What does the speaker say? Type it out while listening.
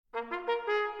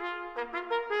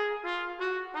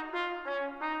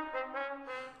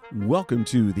Welcome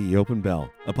to The Open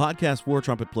Bell, a podcast for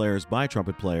trumpet players by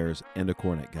trumpet players and a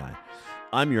cornet guy.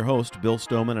 I'm your host, Bill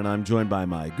Stoneman, and I'm joined by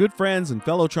my good friends and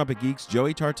fellow trumpet geeks,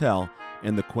 Joey Tartell,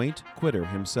 and the quaint quitter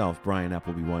himself, Bryan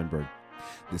Appleby Weinberg.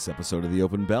 This episode of The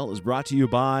Open Bell is brought to you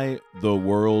by the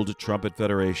World Trumpet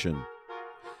Federation.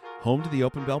 Home to the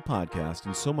Open Bell podcast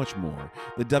and so much more,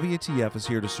 the WTF is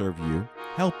here to serve you,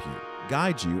 help you,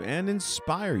 guide you, and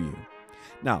inspire you.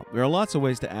 Now, there are lots of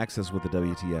ways to access what the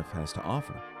WTF has to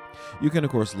offer. You can,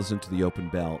 of course, listen to the Open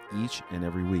Bell each and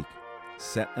every week.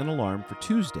 Set an alarm for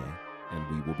Tuesday,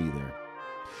 and we will be there.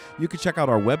 You can check out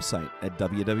our website at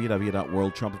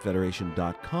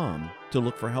www.worldtrumpetfederation.com to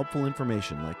look for helpful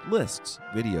information like lists,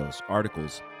 videos,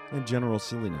 articles, and general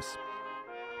silliness.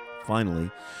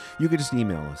 Finally, you can just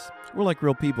email us. We're like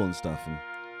real people and stuff, and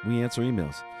we answer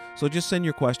emails. So just send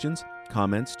your questions,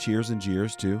 comments, cheers, and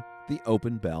jeers to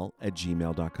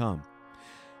theopenbell@gmail.com.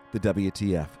 The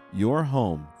WTF, your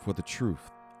home for the truth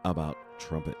about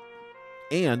trumpet.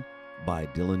 And by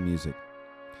Dylan Music.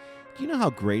 Do you know how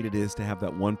great it is to have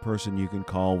that one person you can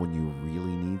call when you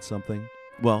really need something?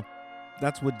 Well,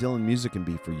 that's what Dylan Music can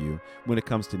be for you when it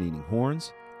comes to needing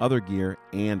horns, other gear,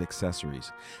 and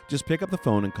accessories. Just pick up the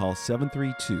phone and call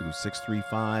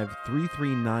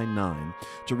 732-635-3399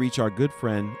 to reach our good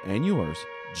friend and yours,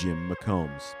 Jim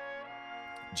McCombs.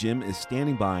 Jim is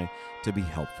standing by to be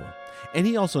helpful. And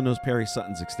he also knows Perry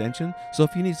Sutton's extension, so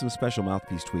if you need some special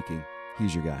mouthpiece tweaking,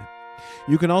 he's your guy.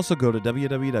 You can also go to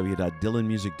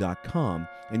www.dylanmusic.com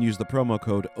and use the promo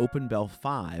code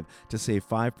OpenBell5 to save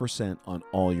 5% on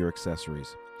all your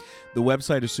accessories. The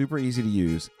website is super easy to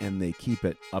use, and they keep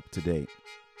it up to date.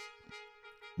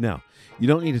 Now, you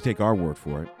don't need to take our word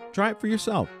for it. Try it for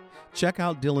yourself. Check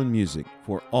out Dylan Music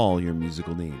for all your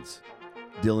musical needs.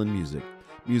 Dylan Music.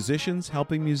 Musicians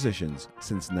helping musicians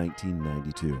since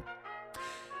 1992.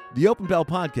 The Open Bell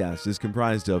podcast is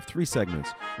comprised of 3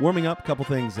 segments: warming up, couple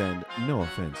things, and no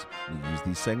offense. We use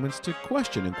these segments to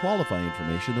question and qualify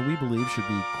information that we believe should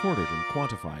be quartered and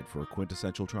quantified for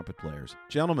quintessential trumpet players.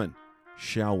 Gentlemen,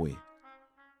 shall we?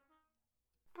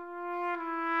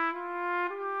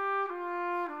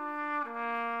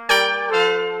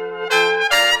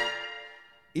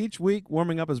 Each week,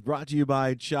 Warming Up is brought to you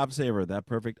by Chop Saver, that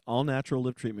perfect all-natural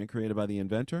lip treatment created by the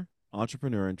inventor,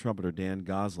 entrepreneur, and trumpeter Dan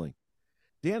Gosling.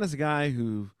 Dan is a guy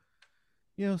who,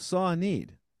 saw a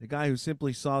need. A guy who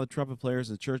simply saw the trumpet players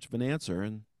in Church of an Answer,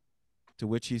 and to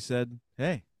which he said,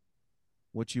 "Hey,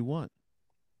 what you want?"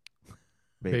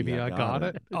 Baby, I got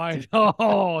it. I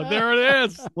know. There it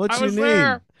is. What you need?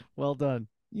 There. Well done.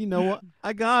 You know what?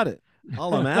 I got it.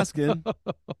 All I'm asking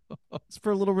is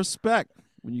for a little respect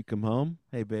when you come home.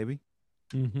 Hey, baby.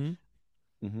 Mm-hmm.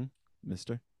 Mm-hmm.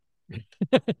 Mister.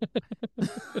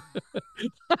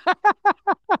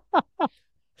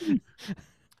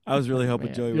 I was really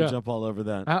hoping Joey would jump all over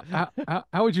that.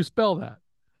 How would you spell that?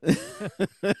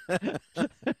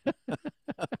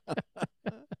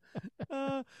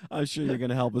 I'm sure you're going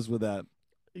to help us with that.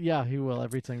 Yeah, he will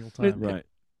every single time. Right.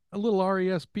 A little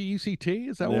R-E-S-P-E-C-T?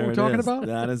 Is that There what we're talking about?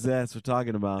 That is what we're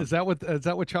talking about. Is that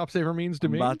what Chop Saver means to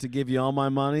me? I'm about to give you all my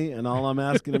money, and all I'm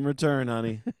asking in return,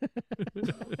 honey, is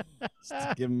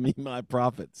to give me my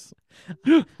profits.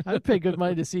 I'd pay good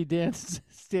money to see Dan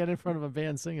stand in front of a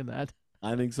band singing that.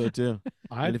 I think so, too.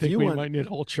 I think we might need a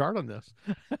whole chart on this.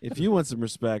 If you want some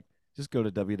respect, just go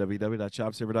to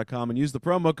www.chopsaver.com and use the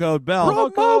promo code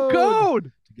BELL. Promo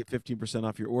code! To get 15%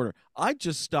 off your order. I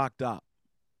just stocked up.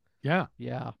 Yeah.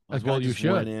 As well you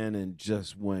should. Went in and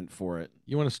just went for it.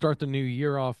 You want to start the new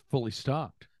year off fully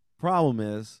stocked. Problem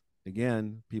is,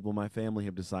 again, people in my family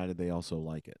have decided they also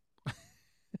like it.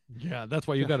 Yeah, that's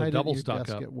why you got to double stock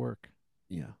up. At work.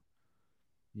 Yeah.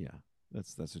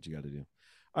 That's what you got to do.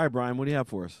 All right, Bryan, what do you have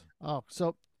for us? Oh,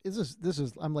 so this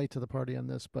is I'm late to the party on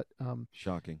this, but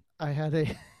shocking. I had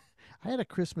a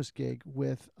Christmas gig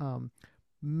with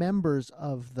members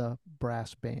of the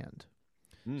brass band.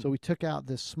 So we took out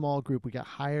this small group. We got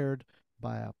hired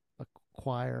by a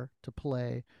choir to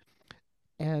play,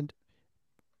 and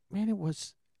man, it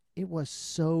was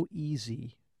so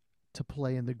easy to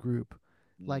play in the group.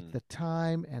 Like the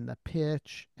time and the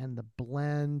pitch and the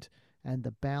blend and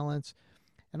the balance.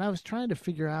 And I was trying to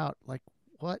figure out like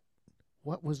what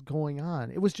was going on.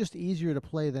 It was just easier to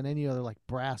play than any other like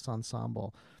brass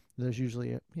ensemble. There's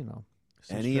usually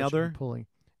any other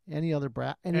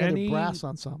brass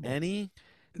ensemble.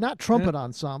 Not trumpet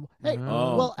ensemble. Hey,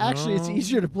 well, actually, it's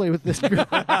easier to play with this group.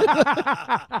 To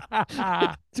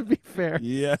be fair.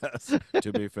 Yes.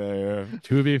 To be fair.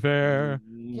 To be fair.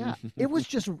 Yeah. It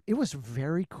was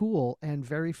very cool and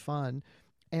very fun.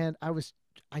 And I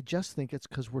just think it's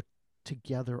because we're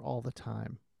together all the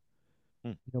time.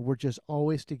 Hmm. We're just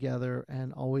always together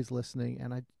and always listening.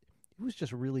 And it was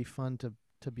just really fun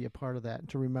to be a part of that and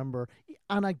to remember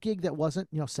on a gig that wasn't,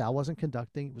 Sal wasn't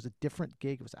conducting. It was a different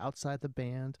gig. It was outside the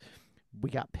band. We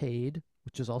got paid,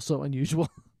 which is also unusual.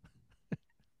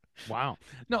 Wow.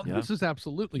 No, Yeah. this is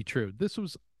absolutely true. This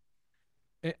was,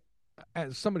 eh,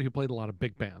 as somebody who played a lot of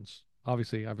big bands,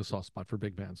 obviously I have a soft spot for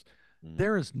big bands.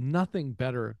 There is nothing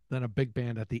better than a big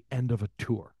band at the end of a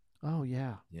tour. Oh,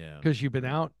 yeah. Yeah. Because you've been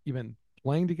out, you've been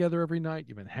playing together every night,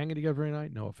 you've been hanging together every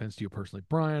night. No offense to you personally,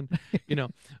 Bryan,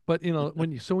 but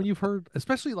when you've heard,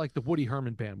 especially like the Woody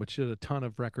Herman band, which did a ton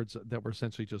of records that were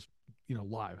essentially just,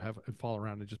 live, have fall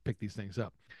around and just pick these things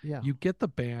up. Yeah. You get the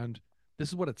band. This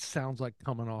is what it sounds like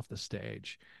coming off the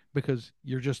stage because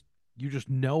you just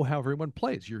know how everyone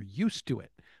plays. You're used to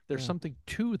it. There's something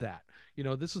to that.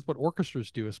 This is what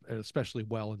orchestras do, especially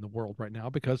well in the world right now,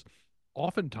 because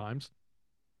oftentimes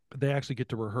they actually get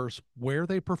to rehearse where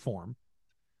they perform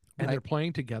and they're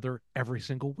playing together every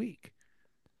single week.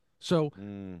 So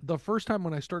the first time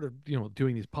when I started,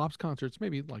 doing these pops concerts,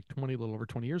 maybe like a little over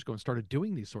 20 years ago, and started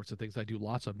doing these sorts of things I do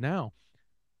lots of now,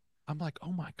 I'm like,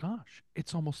 oh my gosh,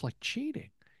 it's almost like cheating.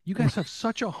 You guys have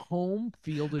such a home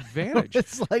field advantage.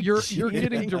 It's like you're cheating.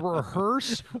 getting to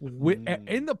rehearse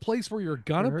in the place where you're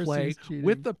gonna play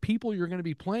with the people you're going to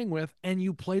be playing with, and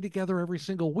you play together every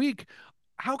single week.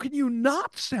 How can you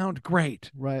not sound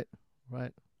great? Right.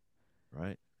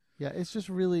 Yeah, it's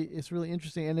really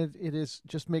interesting, and it is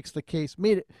just made the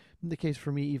case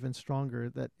for me even stronger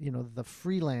that the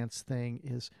freelance thing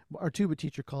is, our tuba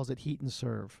teacher calls it heat and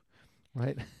serve,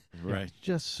 right? Right. It's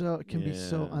just so it can be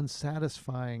so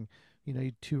unsatisfying.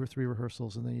 You 2 or 3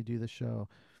 rehearsals and then you do the show.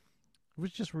 It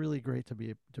was just really great to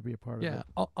be a part of it.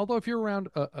 Yeah, although if you're around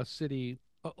a city,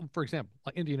 for example,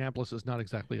 like Indianapolis is not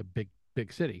exactly a big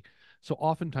city. So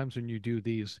oftentimes when you do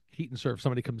these heat and serve,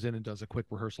 somebody comes in and does a quick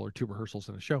rehearsal or 2 rehearsals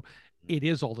in a show, it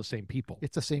is all the same people.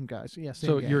 It's the same guys. Yeah. Same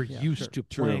So gang. you're Yeah, used sure. to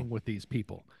playing with these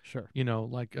people. Sure.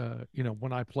 Like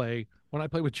when I play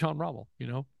with John Rommel,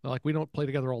 like we don't play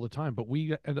together all the time, but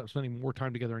we end up spending more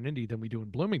time together in Indy than we do in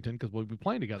Bloomington because we'll be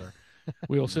playing together.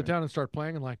 We'll sit down and start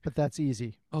playing and like, but that's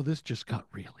easy. Oh, this just got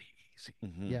really easy.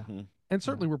 Yeah. And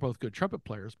certainly we're both good trumpet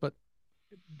players, but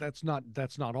that's not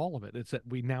all of it. It's that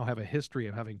we now have a history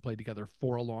of having played together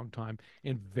for a long time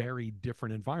in very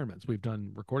different environments. We've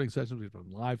done recording sessions, we've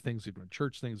done live things, we've done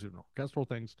church things, we've done orchestral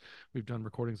things, we've done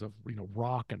recordings of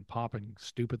rock and pop and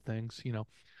stupid things.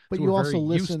 But so you we're also very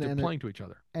listen used to and playing to each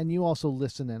other. And you also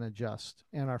listen and adjust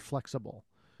and are flexible.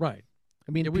 Right.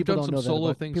 I mean, we've done some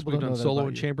solo things. People We've don't done know solo that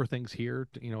and about chamber things here,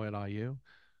 at IU.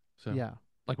 So yeah.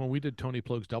 Like when we did Tony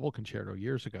Ploug's double concerto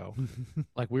years ago,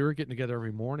 like we were getting together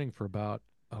every morning for about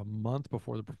a month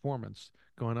before the performance,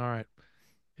 going, all right,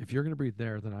 if you're going to be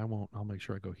there, then I won't. I'll make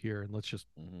sure I go here, and let's just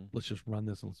run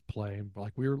this and let's play. And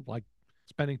like we were like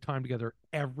spending time together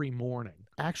every morning,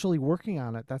 actually working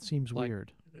on it. That seems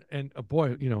weird. And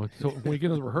boy, so when we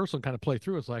get into the rehearsal and kind of play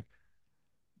through, it's like,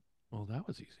 well, that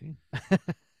was easy.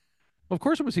 Of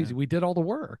course it was easy. We did all the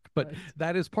work, but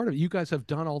that is part of it. You guys have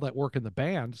done all that work in the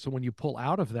band. So when you pull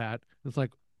out of that, it's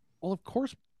like, well, of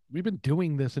course we've been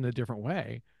doing this in a different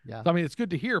way. Yeah. So, I mean, it's good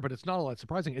to hear, but it's not all that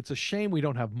surprising. It's a shame we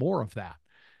don't have more of that.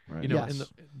 Right. And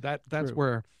that's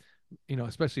where,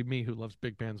 especially me who loves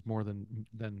big bands more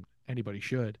than anybody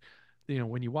should.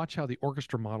 When you watch how the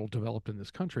orchestra model developed in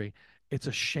this country, it's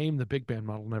a shame the big band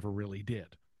model never really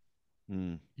did.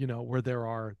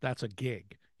 Where that's a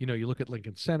gig. You look at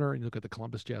Lincoln Center and you look at the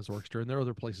Columbus Jazz Orchestra, and there are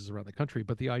other places around the country,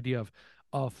 but the idea of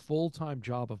a full-time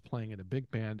job of playing in a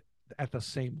big band at the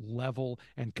same level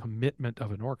and commitment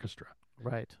of an orchestra.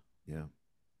 Right. Yeah.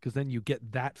 Because then you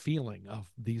get that feeling of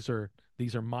these are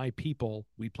my people,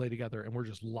 we play together, and we're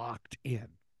just locked in.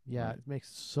 Yeah, right. It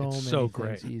makes so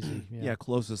things easy. Yeah,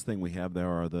 closest thing we have there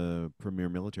are the premier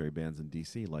military bands in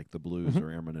D.C., like the Blues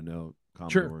or Airmen and Note,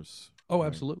 Commodores. Sure. Oh, right?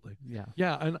 Absolutely. Yeah.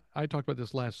 Yeah, and I talked about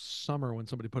this last summer when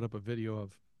somebody put up a video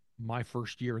of my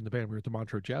first year in the band. We were at the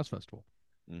Montreux Jazz Festival.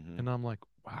 And I'm like,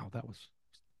 wow, that was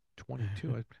 22.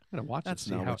 I'm going to watch and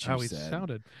see how he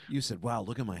sounded. You said, wow,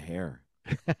 look at my hair.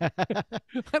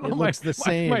 It looks the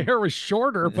same. My hair was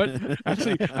shorter, but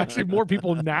actually more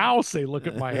people now say, look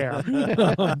at my hair.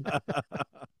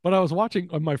 But I was watching,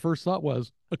 and my first thought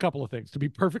was a couple of things. To be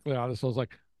perfectly honest, I was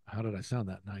like, how did I sound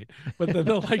that night? But then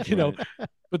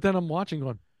but then I'm watching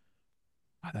going,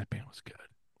 wow, that band was good.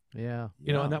 Yeah.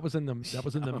 And that was in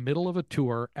the middle of a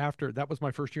tour after that was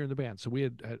my first year in the band. So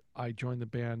I joined the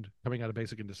band coming out of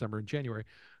basic in December and January.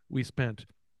 We spent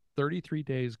 33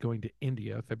 days going to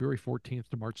India, February 14th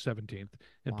to March 17th,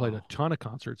 and played a ton of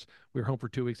concerts. We were home for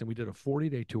 2 weeks, and we did a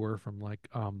 40-day tour from like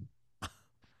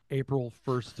April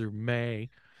 1st through May.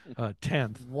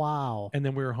 10th. Wow. And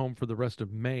then we were home for the rest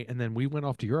of May. And then we went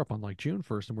off to Europe on like June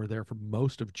 1st and we're there for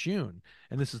most of June.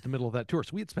 And this is the middle of that tour.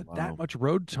 So we had spent that much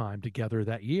road time together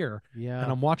that year. Yeah.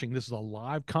 And I'm watching, this is a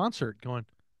live concert going,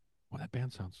 well, that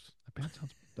band sounds good.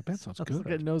 Like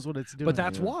it knows what it's doing. But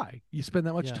that's why you spend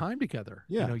that much time together.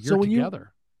 Yeah. You know, you're So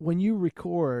together. When you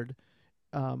record,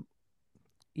 in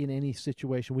any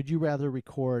situation, would you rather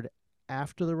record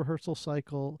after the rehearsal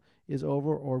cycle is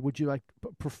over, or would you like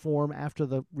perform after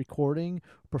the recording,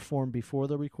 perform before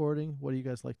the recording? What do you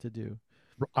guys like to do?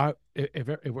 If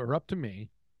it were up to me,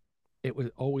 it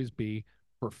would always be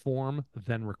perform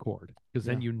then record, because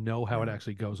then you know how it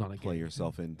actually goes on a play gig.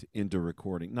 yourself into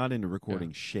recording, not into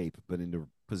recording shape, but into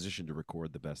position to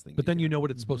record the best thing. But then can. you know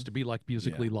what it's supposed to be like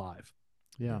musically live.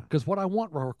 Yeah. Because what I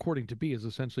want a recording to be is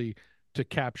essentially to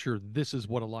capture this is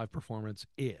what a live performance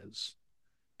is.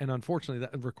 And unfortunately,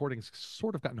 that recording's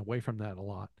sort of gotten away from that a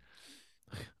lot.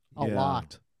 A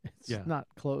lot. It's Yeah. not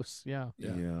close. Yeah.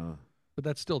 Yeah. But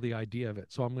that's still the idea of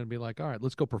it. So I'm going to be like, all right,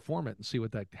 let's go perform it and see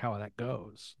how that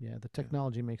goes. Yeah. The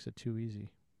technology makes it too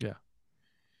easy. Yeah.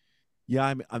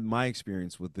 Yeah, my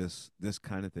experience with this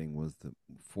kind of thing was that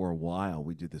for a while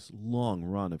we did this long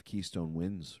run of Keystone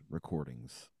Winds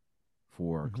recordings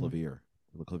for Clavier,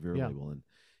 the Clavier label, and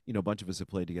a bunch of us had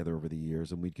played together over the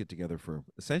years, and we'd get together for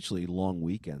essentially long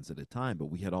weekends at a time. But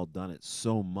we had all done it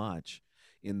so much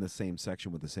in the same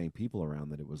section with the same people around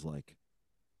that it was like,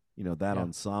 that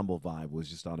ensemble vibe was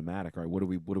just automatic. All right, what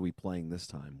are we playing this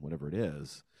time? Whatever it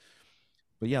is.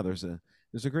 But yeah, there's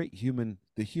a great human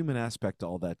aspect to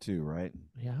all that too, right?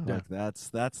 Yeah. Like that's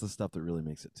the stuff that really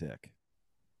makes it tick.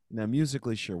 Now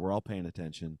musically, sure, we're all paying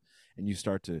attention, and you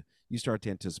start to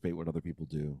anticipate what other people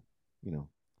do.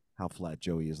 How flat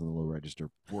Joey is in the low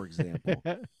register, for example.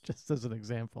 Just as an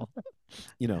example.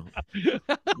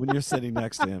 When you're sitting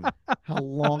next to him. How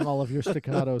long all of your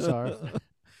staccatos are.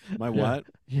 My what?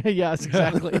 Yeah, yes,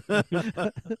 exactly.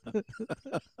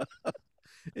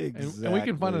 Exactly. And we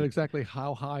can find out exactly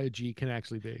how high a G can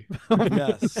actually be.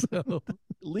 Yes. So,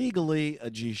 legally a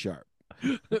G sharp.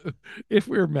 if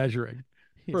we're measuring,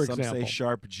 for Some example. say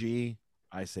sharp G.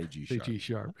 I say G sharp. G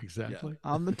sharp, exactly.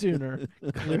 On the tuner,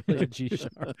 clearly a G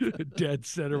sharp. Dead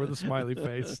center with a smiley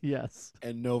face. Yes.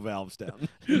 And no valves down.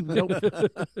 Nope.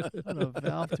 Not a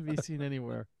valve to be seen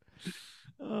anywhere.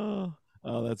 Oh,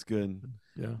 that's good.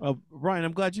 Yeah. Bryan,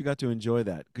 I'm glad you got to enjoy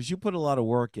that, because you put a lot of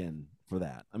work in for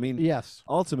that. I mean, yes.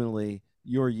 Ultimately,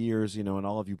 your years, and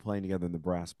all of you playing together in the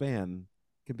brass band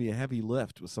can be a heavy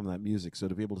lift with some of that music. So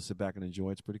to be able to sit back and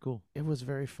enjoy, it's pretty cool. It was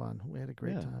very fun. We had a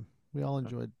great time. We all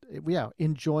enjoyed it. Yeah,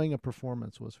 enjoying a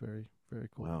performance was very, very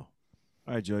cool. Wow.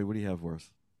 All right, Joey, what do you have for us?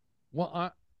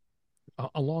 Well,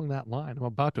 along that line, I'm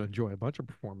about to enjoy a bunch of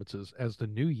performances as the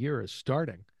new year is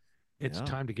starting. It's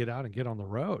time to get out and get on the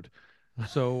road.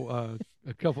 So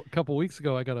a couple weeks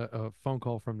ago, I got a phone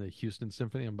call from the Houston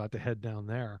Symphony. I'm about to head down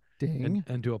there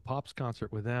and do a Pops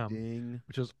concert with them,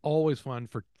 which is always fun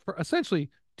for essentially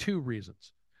two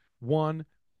reasons. One,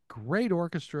 great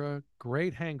orchestra,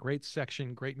 great hang, great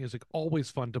section, great music, always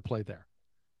fun to play there.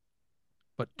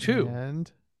 But two,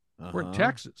 we're in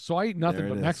Texas, so I eat nothing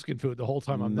but Mexican food the whole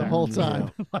time I'm there. The whole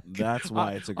time. Like, that's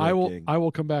why it's a great gig. I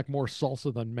will come back more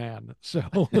salsa than man. So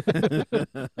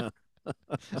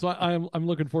so I'm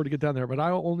looking forward to get down there, but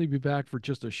I'll only be back for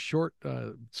just a short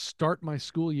start my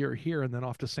school year here and then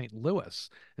off to St. Louis,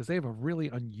 as they have a really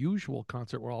unusual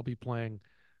concert where I'll be playing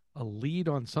a lead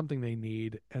on something they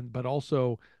need, but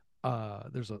also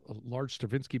there's a large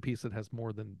Stravinsky piece that has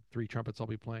more than 3 trumpets I'll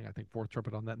be playing, I think 4th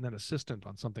trumpet on that, and then assistant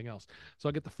on something else. So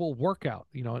I get the full workout,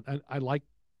 and I like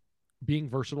being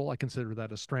versatile. I consider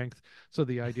that a strength. So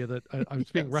the idea that I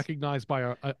was being recognized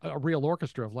by a real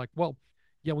orchestra of like, well,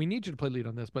 yeah, we need you to play lead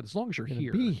on this, but as long as you're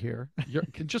here, you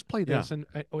can just play this. And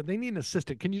they need an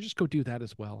assistant. Can you just go do that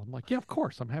as well? I'm like, yeah, of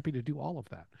course. I'm happy to do all of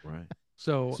that. Right.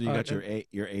 So you got your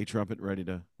A trumpet ready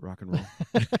to rock and roll.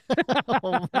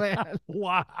 Oh man!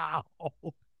 Wow.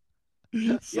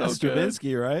 So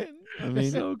Stravinsky, right? I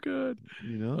mean, so good. Do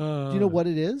you know what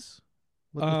it is?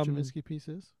 What the Stravinsky piece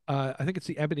is? I think it's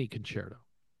the Ebony Concerto.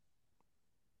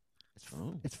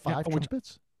 It's 5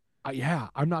 trumpets. Yeah,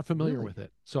 I'm not familiar with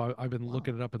it, so I've been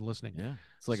looking it up and listening. Yeah,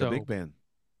 it's like a big band.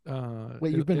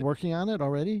 Wait, you've been working on it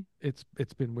already? It's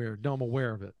been weird. No, I'm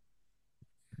aware of it.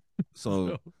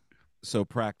 So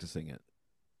practicing it.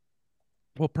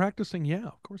 Well, practicing, yeah,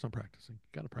 of course I'm practicing.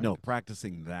 Got to practice. No,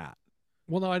 practicing that.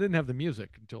 Well, no, I didn't have the music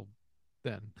until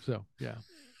then, so yeah.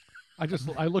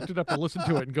 I looked it up to listen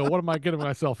to it and go, what am I getting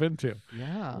myself into?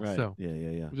 Yeah. Right. So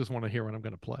yeah. I just want to hear what I'm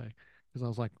going to play, because I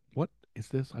was like, what is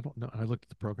this? I don't know. And I looked at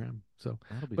the program. So,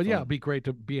 That'll be but yeah, fun. it'd be great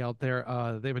to be out there.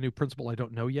 They have a new principal I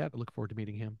don't know yet. I look forward to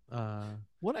meeting him.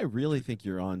 What I really think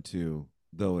you're on to,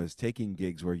 though, is taking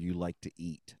gigs where you like to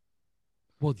eat.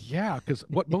 Well, yeah, because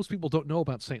what most people don't know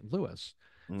about St. Louis,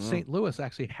 Mm. St. Louis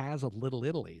actually has a Little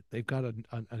Italy. They've got an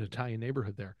Italian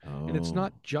neighborhood there. And it's Oh.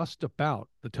 not just about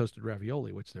the toasted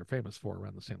ravioli, which they're famous for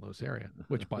around the St. Louis area,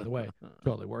 which, by the way,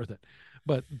 totally worth it.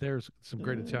 But there's some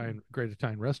great Italian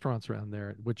restaurants around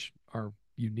there, which are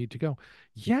you need to go.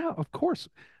 Yeah, of course.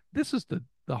 This is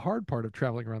the hard part of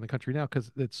traveling around the country now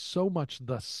because it's so much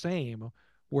the same.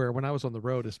 Where when I was on the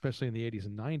road, especially in the 80s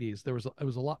and 90s, it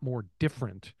was a lot more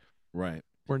different. Right.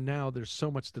 Where now there's so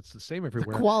much that's the same The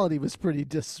everywhere. quality was pretty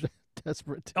desperate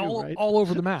too, right? all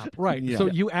over the map, right? Yeah. So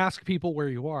you ask people where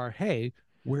you are, hey,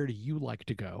 where do you like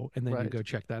to go? And then you Right. go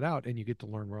check that out, and you get to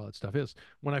learn where all that stuff is.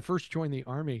 When I first joined the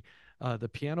Army, the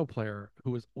piano player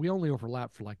we only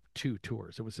overlapped for like 2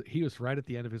 tours. He was right at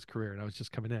the end of his career, and I was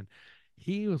just coming in.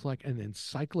 He was like an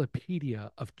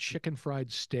encyclopedia of chicken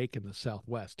fried steak in the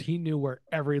Southwest. He knew where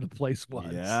every place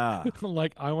was. Yeah.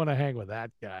 Like, I want to hang with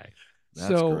that guy.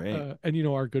 That's great. And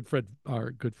our good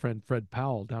friend Fred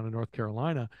Powell down in North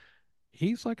Carolina,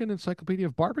 he's like an encyclopedia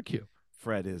of barbecue.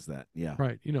 Fred is that. Yeah.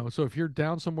 Right. So if you're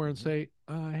down somewhere and say,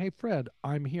 hey, Fred,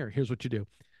 I'm here. Here's what you do.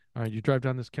 All right. You drive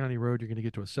down this county road. You're going to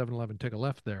get to a 7-Eleven, take a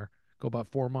left there, go about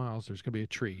 4 miles. There's going to be a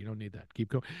tree. You don't need that.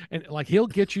 Keep going. And like, he'll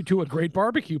get you to a great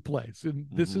barbecue place. And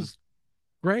this is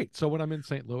great. So when I'm in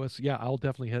St. Louis, yeah, I'll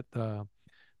definitely hit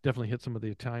some of the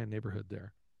Italian neighborhood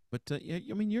there. But yeah,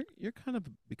 I mean, you're kind of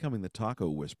becoming the taco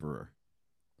whisperer.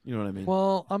 You know what I mean?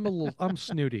 Well, I'm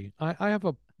snooty. I have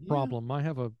a Yeah. problem. I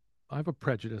have a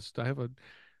prejudice.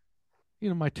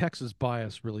 My Texas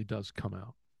bias really does come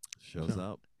out. Shows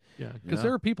up. Yeah, because Yeah.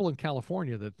 there are people in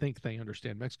California that think they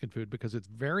understand Mexican food because it's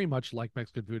very much like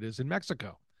Mexican food is in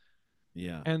Mexico.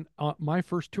 Yeah. And my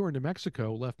first tour into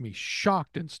Mexico left me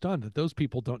shocked and stunned that those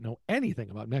people don't know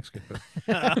anything about Mexican food.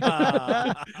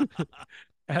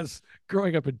 As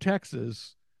growing up in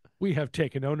Texas, we have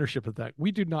taken ownership of that.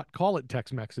 We do not call it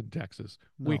Tex-Mex in Texas.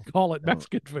 We No. call it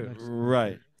Mexican food. Mexican.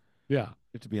 Right. Yeah.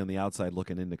 You have to be on the outside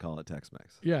looking in to call it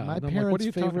Tex-Mex. Yeah. My and I'm like, what parents' are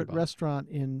you talking favorite about? restaurant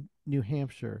in New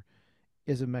Hampshire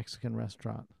is a Mexican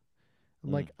restaurant.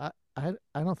 I'm like, I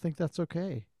don't think that's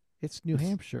okay. It's New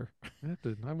Hampshire.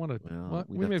 I want to. Well,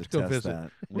 We may have to go test visit.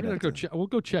 that. We're gonna go. We'll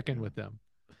go check in with them.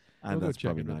 We'll go That's check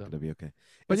probably in with not them. going to be okay.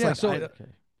 But It's yeah, like, so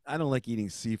Okay. I don't like eating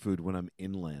seafood when I'm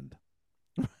inland.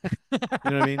 You know what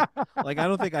I mean? Like, I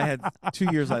don't think I had 2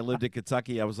 years I lived in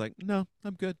Kentucky. I was like, no,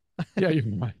 I'm good. yeah, you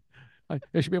might. I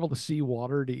should be able to see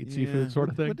water to eat Yeah. seafood, sort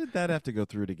of thing. What did that have to go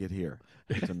through to get here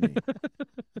to me?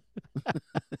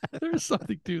 There's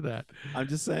something to that. I'm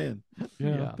just saying.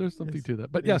 Yeah, there's something It's- to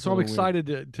that. But it's yeah, a so I'm little weird.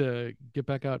 excited to get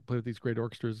back out, play with these great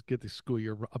orchestras, get the school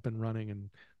year up and running, and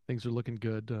things are looking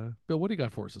good. Bill, what do you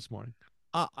got for us this morning?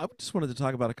 I just wanted to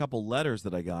talk about a couple letters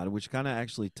that I got, which kind of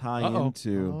actually tie Uh-oh.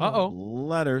 into Uh-oh.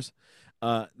 letters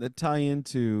that tie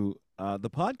into the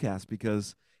podcast,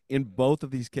 because in both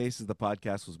of these cases, the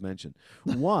podcast was mentioned.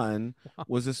 One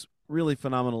was this really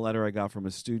phenomenal letter I got from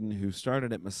a student who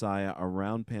started at Messiah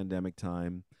around pandemic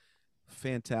time.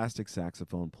 Fantastic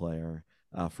saxophone player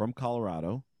from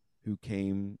Colorado who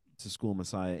came to school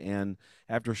Messiah, and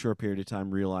after a short period of time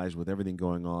realized with everything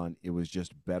going on, it was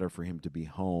just better for him to be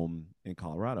home in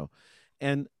Colorado.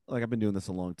 And like, I've been doing this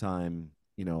a long time,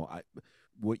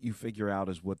 what you figure out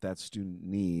is what that student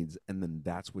needs, and then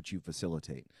that's what you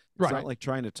facilitate. It's Right. not like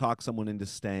trying to talk someone into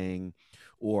staying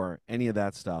or any of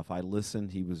that stuff. I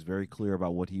listened. He was very clear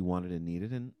about what he wanted and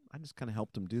needed, and I just kind of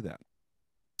helped him do that.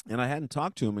 And I hadn't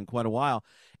talked to him in quite a while,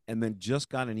 and then just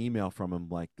got an email from him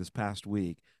like this past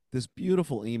week, this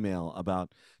beautiful email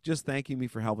about just thanking me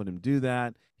for helping him do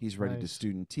that. He's ready to Nice.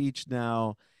 student teach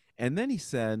now. And then he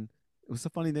said, it was a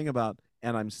funny thing about,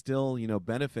 and I'm still,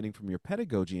 benefiting from your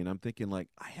pedagogy. And I'm thinking, like,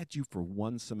 I had you for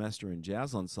 1 semester in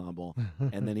jazz ensemble.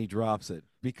 And then he drops it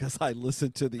because I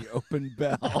listened to the open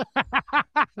bell.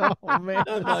 Oh man.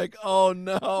 I'm like, oh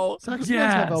no. Saxophones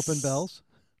have open Yes. bells.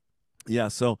 Yeah.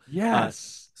 So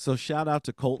Yes. So shout out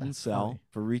to Colton That's Sell funny.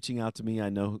 for reaching out to me. I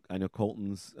know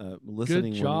Colton's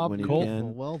listening job, when he Colton.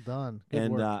 can. Well done. Good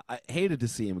And work. I hated to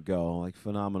see him go. Like,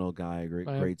 phenomenal guy,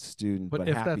 great student, but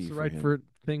if happy that's the for right him.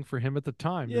 thing for him at the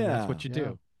time, then that's what you Yeah.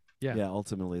 do. Yeah. Yeah,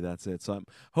 ultimately that's it. So I'm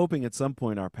hoping at some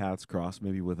point our paths cross,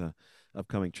 maybe with a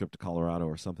upcoming trip to Colorado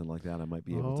or something like that. I might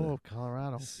be able Oh,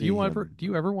 Colorado. to Do see you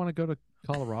him. ever want to go to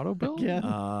Colorado, Bill? Again?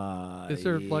 Is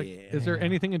there is there yeah.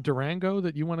 anything in Durango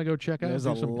that you want to go check out? There's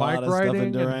do a some lot bike of riding? stuff in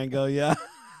and- Durango. Yeah,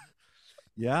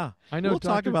 yeah. I know We'll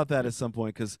talk Dr. about that at some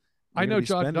point, because I know gonna be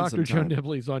spending Dr. some Joe time.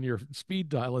 Nibley's on your speed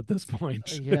dial at this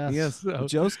point. Yes. Yes.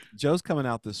 So- Joe's coming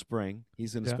out this spring.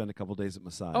 He's going to Yeah. spend a couple days at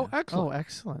Messiah. Oh, excellent. Oh,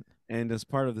 excellent. And as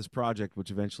part of this project,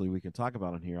 which eventually we can talk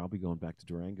about on here, I'll be going back to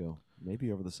Durango,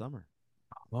 maybe over the summer.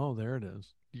 Oh, there it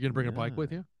is. You gonna bring a bike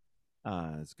with you?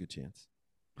 It's a good chance.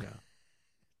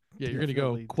 Yeah, you're gonna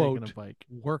go Definitely quote taking a bike.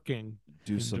 working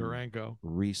Do in some Durango.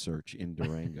 research in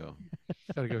Durango.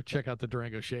 Gotta go check out the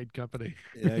Durango Shade Company.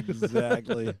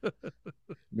 Exactly.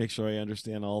 Make sure I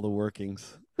understand all the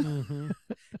workings. Mhm.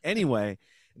 Anyway,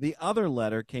 the other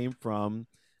letter came from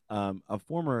a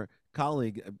former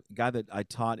colleague, a guy that I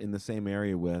taught in the same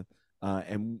area with,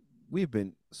 and we've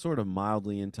been sort of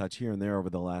mildly in touch here and there over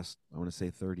the last, I want to say,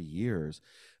 30 years.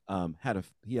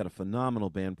 He had a phenomenal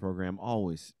band program,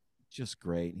 always just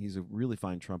great. He's a really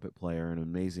fine trumpet player and an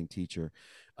amazing teacher.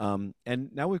 And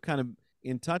now we've kind of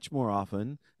in touch more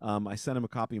often. I sent him a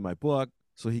copy of my book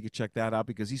so he could check that out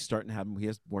because he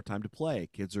has more time to play.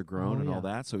 Kids are grown and all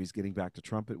that, so he's getting back to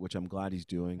trumpet, which I'm glad he's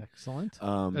doing. Excellent.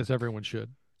 As everyone should.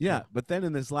 Yeah, but then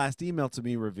in this last email to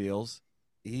me reveals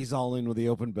he's all in with the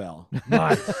open bell.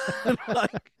 Nice.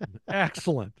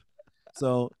 Excellent.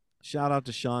 So shout out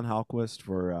to Sean Halquist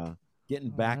for getting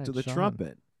back right, to the Sean.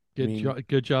 trumpet.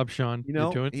 Good job, Sean. You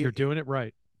know, you're doing it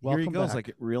right. Here he Welcome goes. back.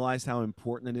 Like, realize how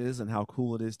important it is and how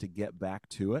cool it is to get back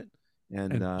to it.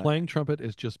 And, playing trumpet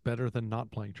is just better than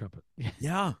not playing trumpet. yeah,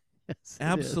 Yes, it is.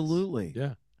 absolutely.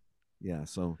 Yeah, Yeah.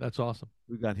 So that's awesome.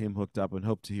 we got him hooked up and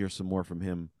hope to hear some more from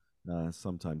him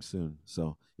sometime soon.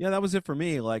 So yeah, that was it for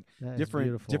me. Like That is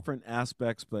different beautiful.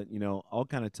 aspects, but all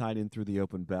kind of tied in through the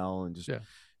open bell and just Yeah.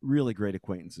 really great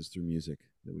acquaintances through music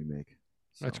that we make.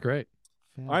 That's So. great.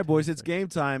 All right, boys, it's Fantastic. game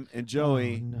time. And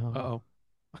Joey, Oh, no. Uh-oh.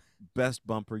 best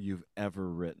bumper you've ever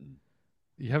written.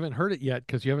 You haven't heard it yet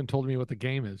because you haven't told me what the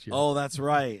game is yet. Oh, that's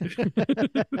right.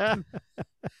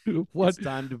 what It's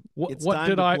time to. what, it's what time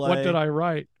did to I play. what did I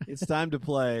write? It's time to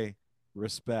play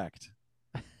Respect.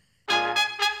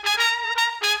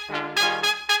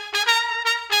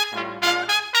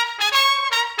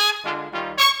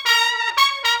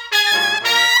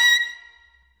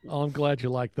 Oh, I'm glad you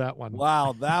liked that one.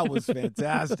 Wow, that was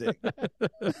fantastic.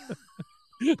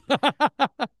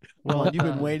 Well, You've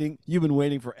been waiting. You've been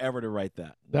waiting forever to write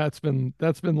that. That's been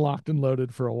locked and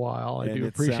loaded for a while. I And do it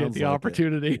appreciate sounds the like it.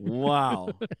 opportunity. Wow.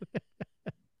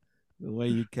 The way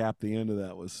you capped the end of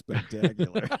that was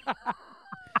spectacular.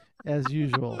 as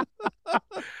usual.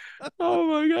 Oh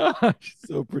my gosh.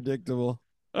 So predictable.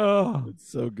 Oh, It's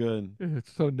so good.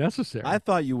 it's so necessary. I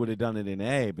thought you would have done it in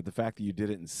A, but the fact that you did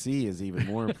it in C is even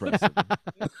more impressive.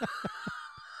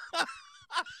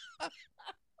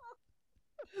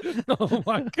 Oh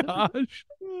my gosh.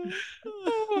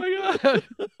 Oh my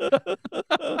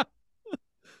god.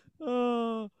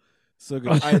 Oh, so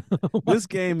good. This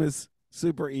game is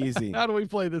super easy. How do we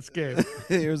play this game?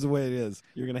 Here's the way it is.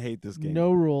 You're going to hate this game.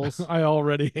 No rules. I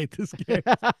already hate this game.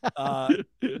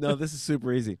 No, this is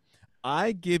super easy.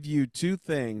 I give you two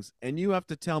things, and you have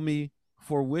to tell me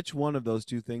for which one of those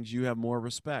two things you have more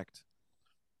respect.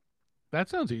 That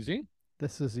sounds easy.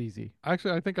 This is easy.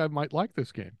 Actually, I think I might like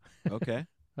this game. Okay.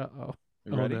 Uh-oh.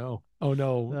 You Oh ready? no. Oh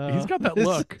no. No. He's got that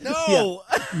look. No.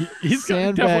 He's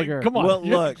got definitely, Sandbagger. come on. Well,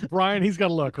 look. Brian, he's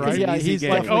got a look, right? It's an Yeah, easy he's game.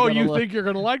 Like, definitely oh, gonna you look. think you're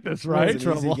going to like this, We're right? in It's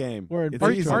an easy trouble. game. We're in It's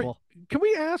big easy. trouble. Can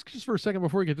we ask just for a second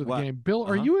before we get to the What? game? Bill,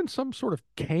 are Uh-huh. you in some sort of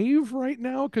cave right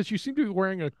now? Because you seem to be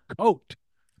wearing a coat.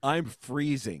 I'm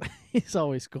freezing. He's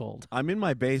always cold. I'm in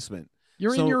my basement.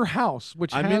 You're So, in your house,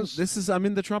 which I'm has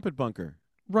in the trumpet bunker.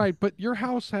 right, but your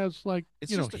house has like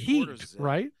It's you know just a heat, quarter zip.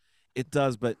 right? It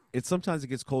does, but sometimes it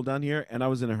gets cold down here, and I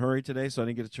was in a hurry today, so I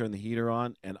didn't get to turn the heater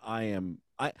on. And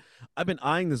I've been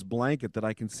eyeing this blanket that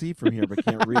I can see from here but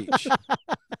can't reach.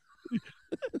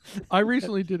 I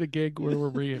recently did a gig where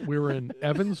we were in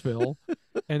Evansville,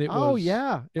 and it was Oh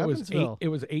yeah. it was Evansville. it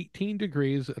was 18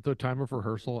 degrees at the time of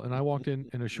rehearsal, and I walked in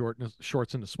a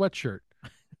shorts and a sweatshirt.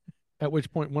 At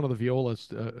which point, one of the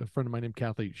violists, a friend of mine named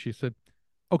Kathy, she said,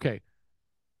 "Okay,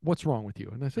 what's wrong with you?"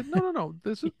 And I said, "No.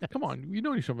 This is come on. You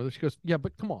know each other." She goes, "Yeah,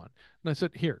 but come on." And I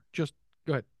said, "Here, just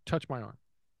go ahead, touch my arm."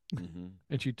 Mhm.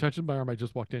 And she touches my arm. I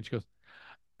just walked in. She goes,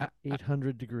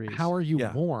 800 degrees. "How are you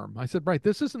Yeah. warm?" I said, "Right,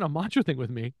 this isn't a macho thing with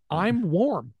me. I'm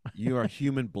warm." You are a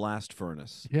human blast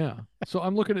furnace. Yeah. So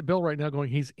I'm looking at Bill right now going,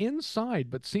 he's inside,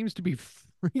 but seems to be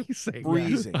freezing.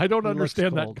 Freezing. I don't He looks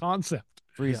understand that cold. concept.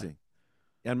 Freezing.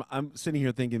 And I'm sitting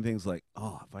here thinking things like,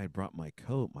 oh, if I had brought my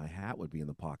coat, my hat would be in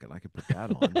the pocket. I could put that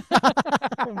on.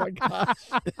 Oh my gosh.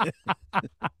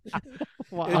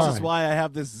 Wow. Which All is right. why I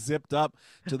have this zipped up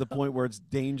to the point where it's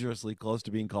dangerously close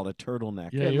to being called a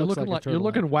turtleneck. Yeah, It you're looks looking like a you're turtleneck.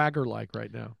 looking Wagger like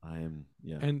right now. I am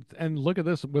Yeah. And look at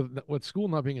this, with school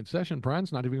not being in session,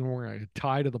 Brian's not even wearing a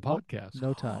tie to the podcast.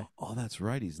 No tie. Oh, that's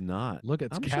right. He's not. Look,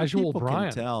 it's I'm casual sure people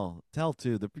Brian. can tell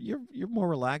too. You're more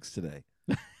relaxed today.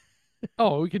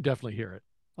 Oh, we can definitely hear it.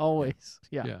 Always.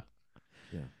 Yeah. Yeah.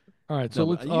 All right. So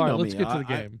let's get to the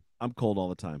game. I'm cold all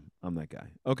the time. I'm that guy.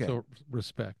 Okay. So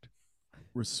respect.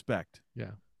 Respect.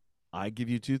 Yeah. I give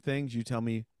you two things. You tell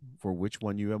me for which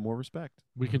one you have more respect.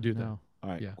 We can do that. No. All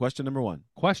right. Yeah. Question number 1.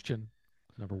 Question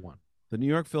number 1. The New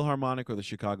York Philharmonic or the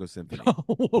Chicago Symphony?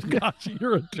 Oh gosh,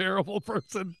 you're a terrible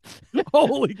person.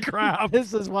 Holy crap.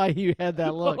 This is why you had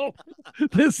that look. Oh,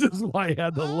 this is why I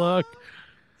had the look.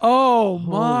 Oh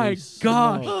my Holy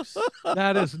gosh. smokes.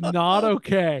 That is not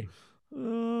okay.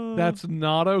 That's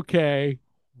not okay.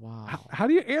 Wow. How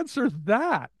do you answer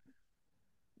that?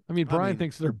 I mean, Brian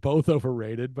thinks they're both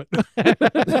overrated, but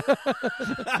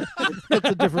That's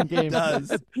a different game. Does.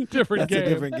 different That's game. a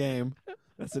different game.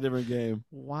 That's a different game.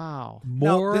 Wow.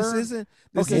 More. No, this isn't.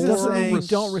 This Okay, isn't so saying you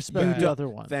don't respect you the don't- other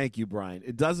one. Thank you, Brian.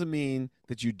 It doesn't mean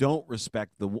that you don't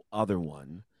respect the other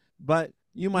one, but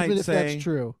you might Even if say that's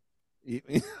true.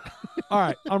 All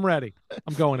right, I'm ready.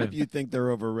 I'm going if in. you think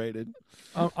they're overrated.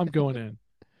 I'm going in.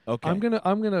 Okay. I'm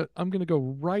gonna go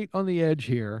right on the edge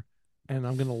here, and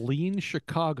I'm gonna lean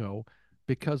Chicago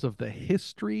because of the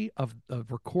history of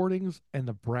recordings and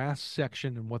the brass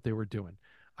section and what they were doing.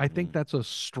 I think that's a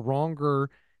stronger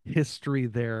history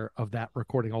there of that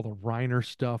recording, all the Reiner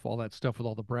stuff, all that stuff with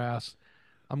all the brass.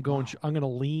 I'm gonna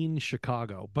lean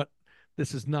Chicago, but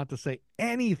this is not to say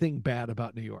anything bad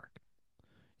about New York.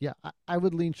 Yeah, I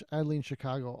would lean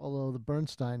Chicago, although the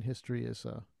Bernstein history is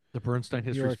The Bernstein New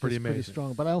history York is pretty is amazing. pretty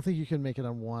strong, but I don't think you can make it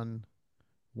on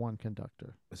one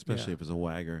conductor. Especially Yeah. if it's a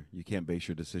wagger. You can't base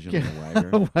your decision on a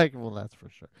wagger. Like, well, that's for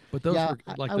sure. But those Yeah, were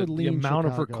like I the would lean amount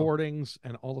of Chicago. recordings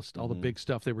and all the Mhm. big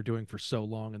stuff they were doing for so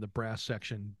long, and the brass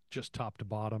section just top to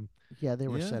bottom. Yeah, they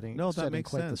were Yeah. setting No, that setting makes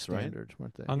quite sense, the right? standard,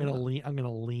 weren't they? I'm Yeah.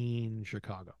 gonna lean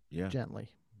Chicago. Yeah. Gently.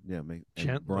 Yeah. And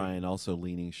Gently. Brian also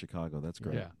leaning Chicago. That's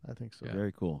great. Yeah. I think so. Yeah.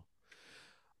 Very cool.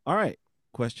 All right.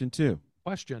 Question 2.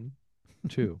 Question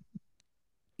 2.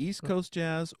 East Coast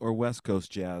jazz or West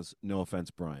Coast jazz? No offense,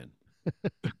 Brian.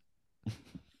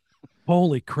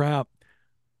 Holy crap!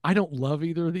 I don't love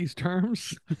either of these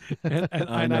terms, and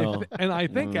I know. I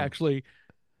think Mm. actually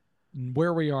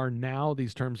where we are now,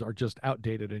 these terms are just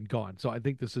outdated and gone. So I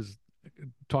think this is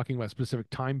talking about specific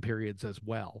time periods as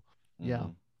well. Yeah.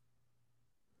 Mhm.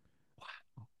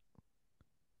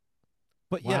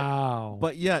 But Wow.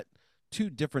 yet, two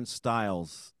different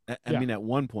styles. I Yeah. mean, at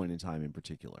one point in time, in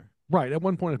particular. Right. At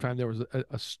one point in time, there was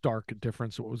a stark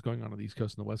difference of what was going on the East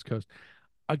Coast and the West Coast.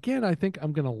 Again, I think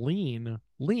I'm going to lean.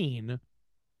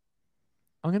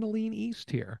 I'm going to lean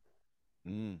East here,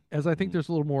 as I think Mm. there's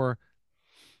a little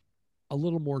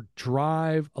more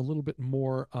drive, a little bit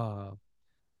more of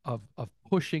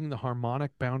pushing the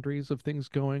harmonic boundaries of things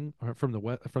going from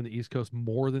the East Coast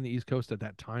more than the East Coast at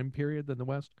that time period than the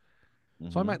West.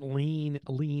 So I Mhm. might lean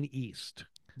East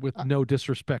with no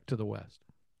disrespect to the West.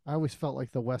 I always felt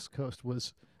like the West Coast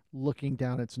was looking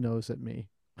down its nose at me.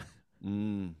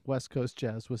 Mm. West Coast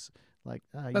jazz was like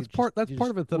That's part of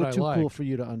it that we're I too like. cool for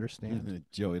you to understand.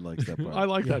 Joey likes that part. I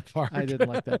like Yeah. that part. I didn't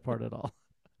like that part at all.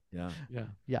 Yeah. Yeah.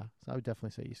 Yeah, so I would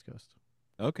definitely say East Coast.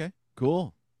 Okay.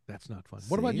 Cool. That's not fun.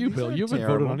 What about See, you, these Bill? aren't You haven't voted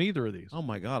terrible. on either of these. Oh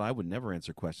my God, I would never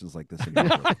answer questions like this in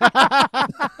public.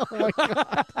 Oh my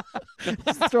God.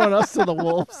 He's throwing us to the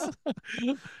wolves. Are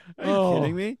you Oh.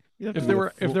 kidding me? You have to If be there a were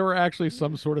fool. if there were actually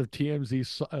some sort of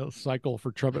TMZ cycle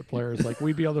for trumpet players, like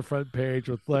we'd be on the front page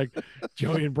with like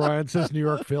Joey and Brian says New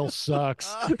York Phil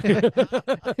sucks.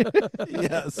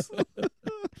 Yes.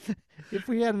 If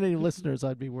we had any listeners,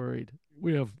 I'd be worried.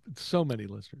 We have so many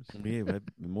listeners. We have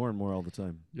more and more all the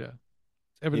time. Yeah.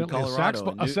 Evidently Colorado,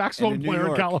 a and saxophone in New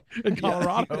player York. in Yeah,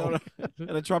 Colorado.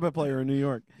 and a trumpet player in New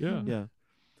York. Yeah. Yeah.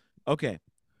 Okay.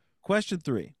 Question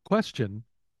 3. Question.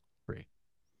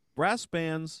 Brass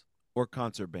bands or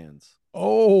concert bands?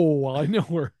 Oh, I know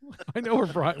where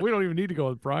Brian. We don't even need to go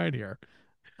with Brian here.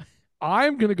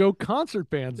 I'm gonna go concert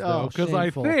bands though, Oh, because I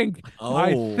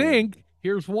shameful. think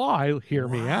here's why. Hear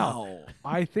me out. Wow.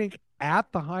 I think at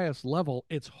the highest level,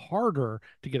 it's harder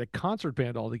to get a concert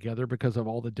band all together because of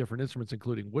all the different instruments,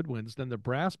 including woodwinds, than the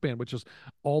brass band, which is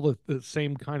all the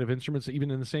same kind of instruments,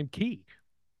 even in the same key.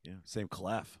 Yeah. Same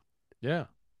clef. Yeah.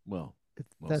 Well,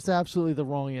 That's absolutely the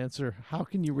wrong answer. How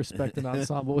can you respect an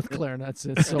ensemble with clarinets?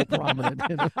 It's so prominent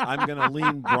in it. I'm going to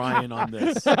lean Brian on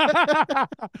this.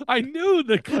 I knew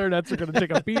the clarinets are going to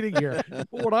take a beating here.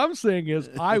 What I'm saying is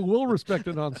I will respect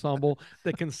an ensemble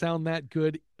that can sound that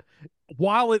good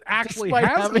while it actually Despite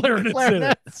has having clarinets in it.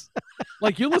 clarinets.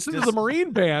 Like you listen to the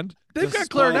Marine band, they've got Despite-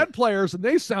 clarinet players and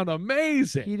they sound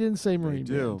amazing. He didn't say Marine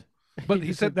do. band. But he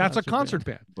just said that's a concert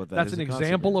band. But that That's is an a concert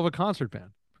example band. of a concert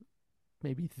band.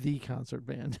 Maybe the concert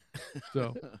band.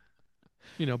 So,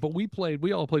 but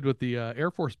we all played with the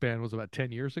Air Force band was about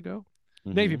 10 years ago.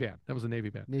 Mhm. Navy band. That was a Navy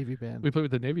band. Navy band. We played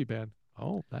with the Navy band.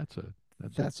 Oh, that's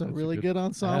a really good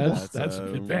ensemble. That's a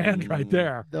good band right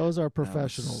there. Those are That was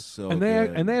professionals. so And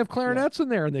good. they have clarinets in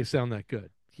there and they sound that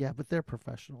good. Yeah, but they're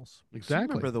professionals. Do you Exactly.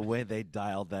 remember the way they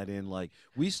dialed that in? Like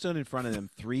we stood in front of them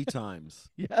 3 times.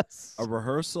 Yes. A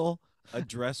rehearsal, a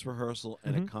dress rehearsal,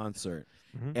 and Mhm. a concert.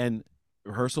 Mhm. And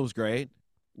rehearsal was great.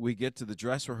 We get to the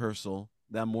dress rehearsal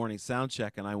that morning, sound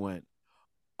check, and I went,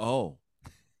 oh.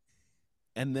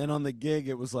 And then on the gig,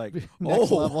 it was like, Next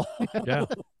oh, level. Yeah.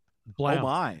 oh Blam.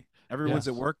 my. Everyone's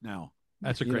Yes. at work now.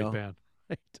 That's a You great know. band.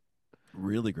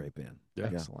 Really great band. Yeah.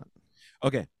 Excellent.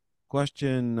 Okay.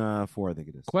 Question 4, I think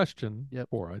it is. Question Yep.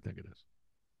 4, I think it is.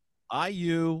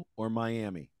 IU or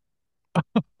Miami?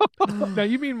 Now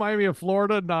you mean Miami of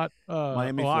Florida, not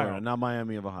Miami, Ohio. Florida, not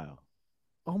Miami of Ohio.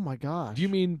 Oh my gosh. Do you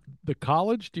mean the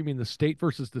college? Do you mean the state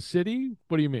versus the city?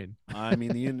 What do you mean? I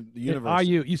mean the university.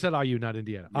 IU. You said IU, not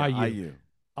Indiana. Yeah, IU.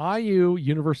 IU. IU,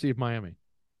 University of Miami.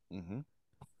 Mm-hmm.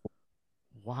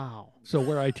 Wow. So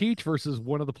where I teach versus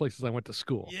one of the places I went to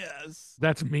school. Yes.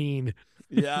 That's mean.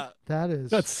 Yeah. That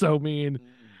is. That's so mean.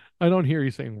 I don't hear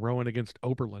you saying Rowan against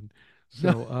Oberlin.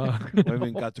 So We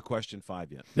haven't got to question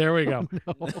 5 yet. there we go.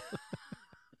 No.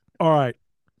 All right.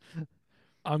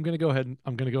 I'm gonna go ahead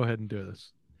and do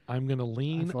this. I'm gonna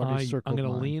lean I've already I'm circled gonna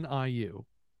mine. lean IU,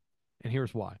 and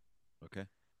here's why. Okay.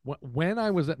 When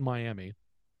I was at Miami,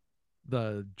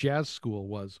 the jazz school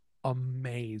was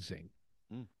amazing,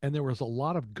 and there was a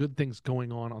lot of good things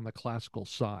going on the classical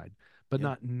side, but Yeah.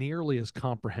 not nearly as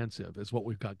comprehensive as what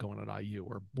we've got going at IU.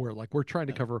 We're trying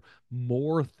to cover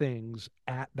more things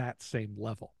at that same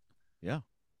level. Yeah.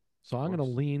 So I'm going to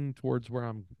course. lean towards where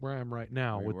I'm right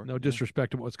now, Where you with were, no yeah.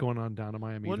 disrespect to what's going on down in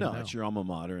Miami. Well, even no, now. it's your alma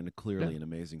mater and clearly an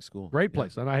amazing school. Great Yeah.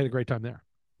 place, and I had a great time there.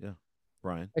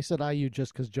 Bryan. I said IU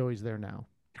just because Joey's there now.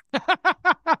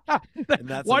 And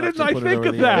that's Why enough didn't to I put it think over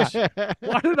of the that? edge.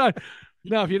 Why did I?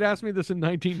 Now, if you'd asked me this in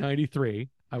 1993,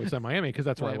 I would say Miami because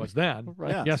that's where I Miami. was then.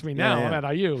 Right. Yeah. You ask me Yeah, now, yeah. I'm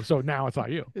at IU, so now it's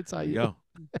IU. It's There you IU. go.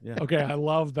 Yeah. Okay, I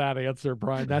love that answer,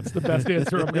 Brian. That's the best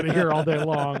answer I'm going to hear all day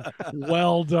long.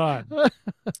 Well done. All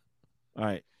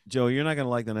right. Joe, you're not going to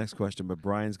like the next question, but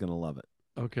Brian's going to love it.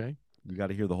 Okay, You got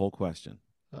to hear the whole question.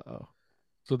 Uh-oh.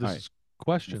 so this All right. is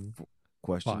question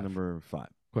Question 5. number 5.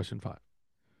 Question 5.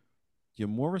 You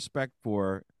have more respect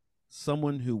for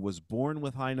someone who was born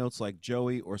with high notes like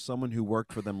Joey or someone who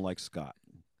worked for them like Scott?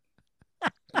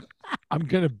 I'm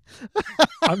gonna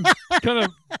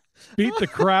beat the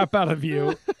crap out of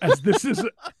you, as this is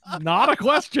not a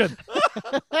question.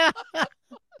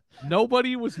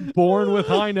 Nobody was born with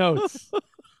high notes.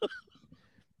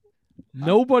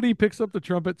 Nobody picks up the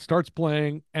trumpet, starts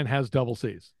playing, and has double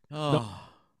C's. Oh.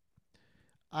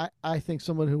 I think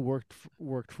someone who worked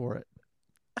for it.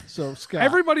 So Scott.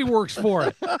 Everybody works for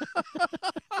it.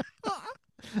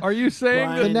 Are you saying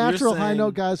Brian, the that? you're natural high saying-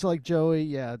 note guys like Joey,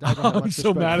 yeah. I don't have I'm much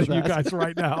so respect mad for at you that. guys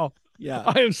right now. Yeah.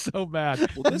 I am so mad.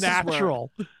 Well, this is where-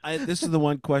 Natural. This is the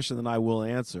one question that I will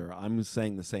answer. I'm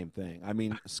saying the same thing. I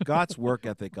mean, Scott's work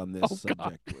ethic on this Oh, God.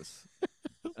 subject was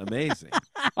amazing.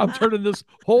 I'm turning this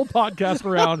whole podcast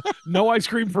around. No ice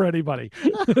cream for anybody.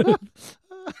 I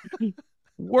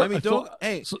mean, don't.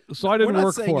 Hey, so I didn't we're not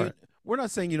work saying for you, it. We're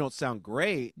not saying you don't sound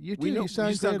great. You We do. know You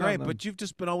sound great on great, them. but you've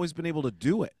just always been able to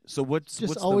do it. So what's Just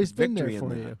what's always the been there victory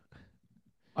for in that? you.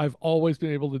 I've always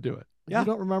been able to do it. Yeah. You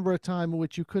don't remember a time in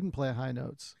which you couldn't play high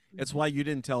notes. It's why you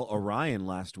didn't tell Orion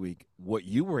last week what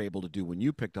you were able to do when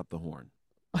you picked up the horn.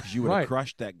 'Cause you would have Right.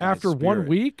 crushed that guy's After 1 spirit.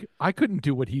 week, I couldn't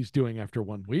do what he's doing after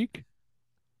 1 week.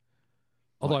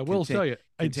 Although What, I will tell you,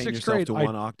 in Contain sixth yourself grade, to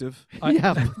one octave.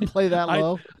 Yeah, play that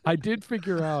low. I did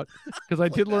figure out, because I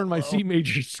did learn my C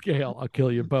major scale. I'll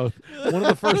kill you both. One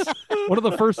of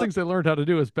the first things I learned how to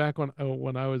do is back when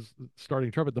I was starting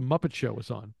trumpet, the Muppet Show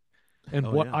was on. And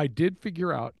Oh, what yeah. I did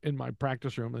figure out in my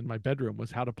practice room, in my bedroom,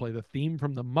 was how to play the theme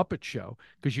from the Muppet Show,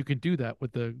 because you can do that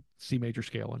with the C major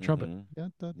scale on trumpet.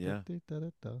 Mhm. Yeah. Yeah.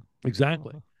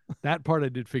 Exactly. That part I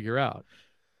did figure out.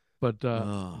 But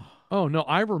Oh. oh no,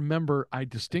 I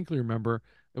distinctly remember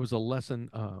it was a lesson.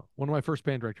 One of my first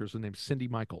band directors was named Cindy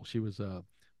Michael. She was a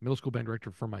middle school band director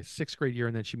for my 6th grade year,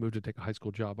 and then she moved to take a high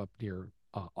school job up near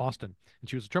Austin, and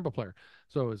she was a trumpet player.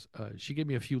 So it was, she gave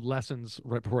me a few lessons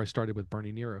right before I started with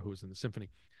Bernie Nero, who was in the symphony.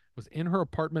 It was in her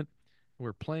apartment. We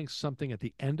were playing something at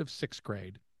the end of 6th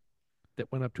grade that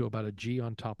went up to about a G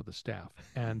on top of the staff,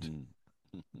 and Mhm.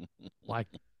 Like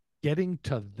getting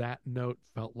to that note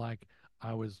felt like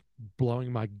I was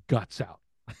blowing my guts out.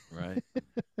 Right.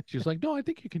 She was like, "No, I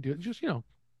think you can do it. Just,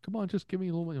 come on, just give me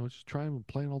a little, just try and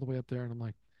play it all the way up there." And I'm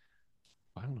like,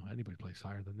 I don't know anybody plays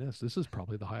higher than this. This is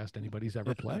probably the highest anybody's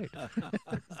ever played.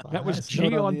 That was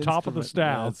G on top of the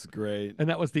staff. That's great. And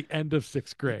that was the end of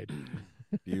 6th grade.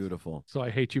 Beautiful. So I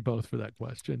hate you both for that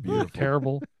question. Beautiful. You're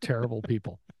terrible, terrible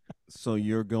people. So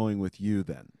you're going with you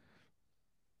then?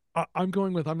 I'm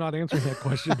going with, I'm not answering that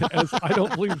question, as I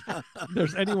don't believe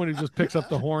there's anyone who just picks up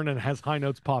the horn and has high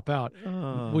notes pop out.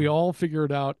 We all figure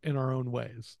it out in our own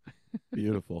ways.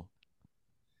 Beautiful.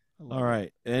 All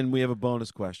right. And we have a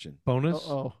bonus question. Bonus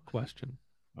question.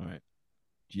 All right.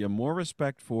 Do you have more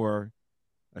respect for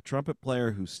a trumpet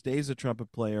player who stays a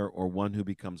trumpet player or one who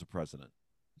becomes a president?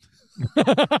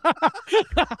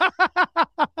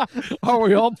 Are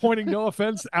we all pointing no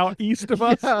offense out east of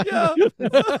us? Yeah.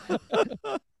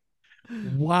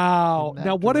 Wow.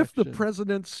 Now, what if the direction.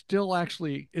 president still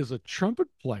actually is a trumpet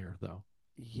player, though?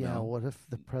 Yeah, No. what if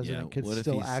the president could what if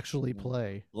still he's- actually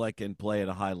play? Like and play at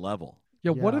a high level.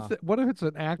 Yeah. Yeah. What if it's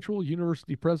an actual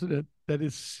university president that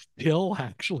is still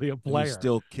actually a And player? he's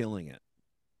still killing it.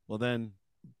 Well, then,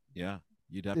 yeah,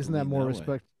 you'd have Isn't to that lean more way.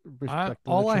 respect? Respect to the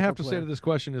all I have to trumpet say to player? this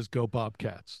question is go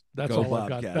Bobcats. That's Go all I've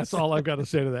got. Bobcats. That's all I've got to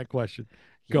say to that question.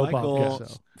 Go My goal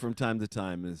Bobcats. from time to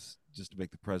time is just to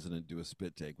make the president do a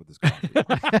spit take with his coffee.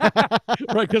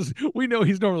 Right, because we know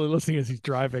he's normally listening as he's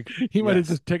driving. He might have Yes.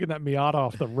 just taken that Miata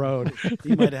off the road.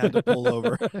 He might have had to pull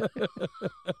over.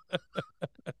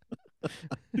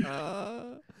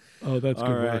 Oh, that's All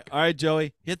good right. work. All right,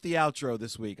 Joey, hit the outro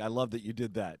this week. I love that you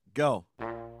did that. Go.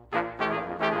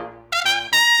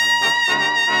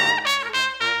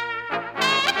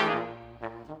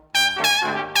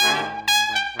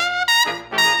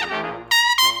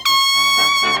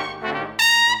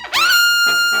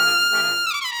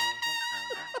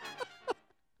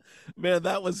 Man,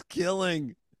 that was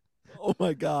killing. Oh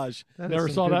my gosh. That is Never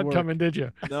some saw good that work. coming, did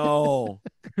you? No.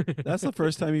 That's the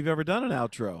first time you've ever done an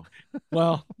outro.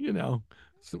 Well,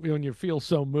 so when you feel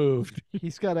so moved.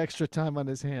 He's got extra time on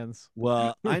his hands.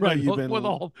 Well, I know Right, you've with, been with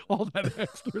all that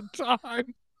extra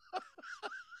time.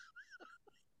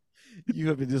 you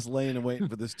have been just laying and waiting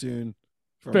for this tune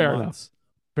for Fair enough. months.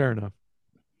 Fair enough.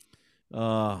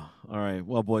 All right.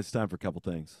 Well, boys, it's time for a couple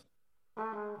things.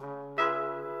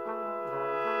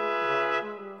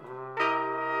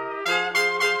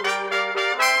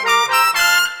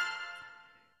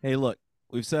 Hey, look,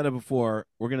 we've said it before.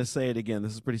 We're going to say it again.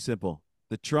 This is pretty simple.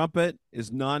 The trumpet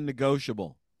is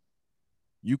non-negotiable.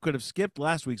 You could have skipped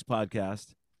last week's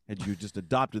podcast had you just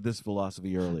adopted this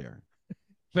philosophy earlier.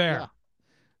 Fair. Yeah.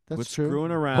 That's Quit true. screwing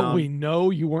But around. we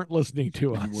know you weren't listening to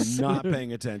You us. were not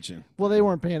paying attention. Well, they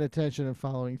weren't paying attention and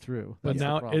following through. But That's the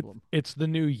now problem. it's the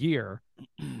new year,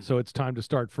 so it's time to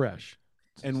start fresh.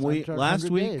 And It's time we to start last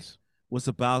 100 week days. was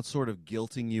about sort of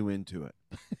guilting you into it.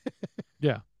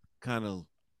 Yeah. Kind of,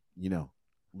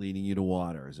 leading you to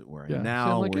water, as it were. Yeah. And now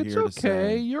Saying, like, we're it's here okay, to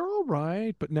say, you're all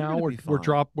right. But now gonna we're be we're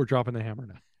fine. dropping the hammer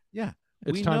now. yeah,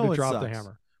 It's we time know to it drop the sucks.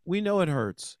 hammer. We know it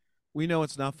hurts. We know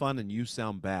it's not fun, and you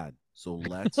sound bad. So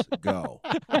let's go.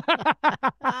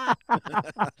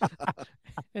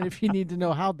 And if you need to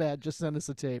know how bad, just send us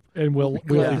a tape. And we'll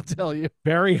Glad be to tell you.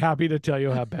 very happy to tell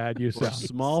you how bad you For a sound.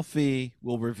 small fee,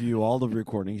 we'll review all the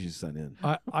recordings you sent in.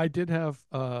 I did have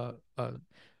a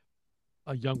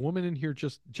young woman in here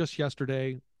just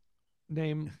yesterday,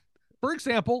 named, for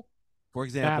example, For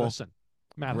example, Madison.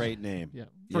 great name. Yeah.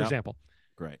 For Yep, example,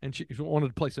 great. and she wanted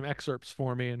to play some excerpts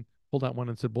for me, and pulled out one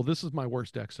and said, "Well, this is my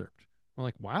worst excerpt." I'm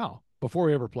like, "Wow!" Before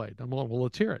we ever played, I'm like, "Well,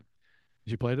 let's hear it."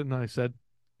 She played it, and I said,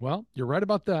 "Well, you're right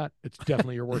about that. It's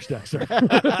definitely your worst excerpt."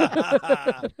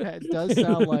 It does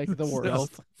sound like the worst.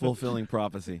 Self-fulfilling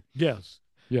prophecy. Yes.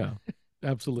 Yeah.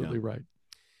 Absolutely right.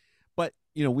 But,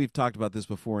 we've talked about this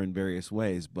before in various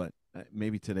ways, but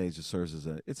maybe today just serves as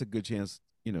it's a good chance,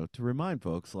 to remind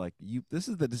folks, like, this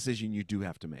is the decision you do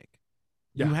have to make.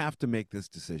 Yeah. You have to make this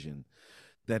decision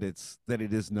that it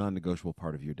is non-negotiable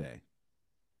part of your day.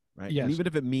 Right? Yes. And even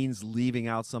if it means leaving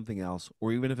out something else,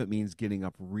 or even if it means getting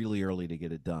up really early to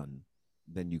get it done,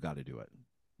 then you got to do it.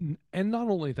 And not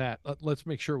only that, let's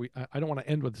make sure I don't want to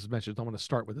end with this message. I want to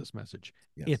start with this message.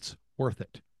 Yes. It's worth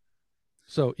it.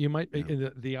 So you might, Yeah.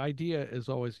 the idea is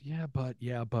always, but.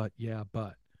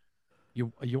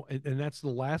 You, and that's the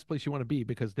last place you want to be,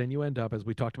 because then you end up, as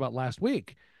we talked about last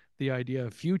week, the idea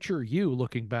of future you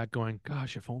looking back going,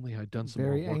 gosh, if only I'd done some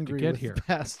Very more work angry to get with here.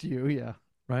 past you. Yeah.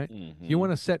 Right. Mhm. You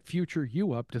want to set future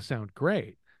you up to sound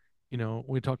great.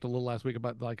 We talked a little last week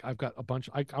about, like, I've got a bunch,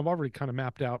 I've already kind of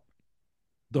mapped out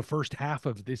the first half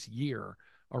of this year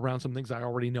around some things I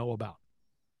already know about.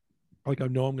 Like, I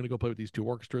know I'm going to go play with these two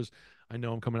orchestras. I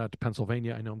know I'm coming out to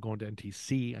Pennsylvania. I know I'm going to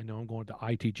NTC. I know I'm going to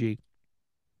ITG.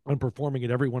 I'm performing at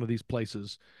every one of these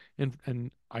places.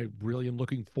 And I really am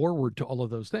looking forward to all of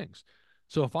those things.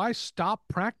 So if I stop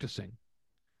practicing,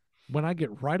 when I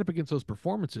get right up against those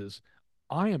performances,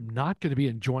 I am not going to be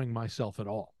enjoying myself at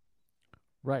all.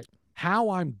 Right. How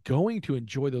I'm going to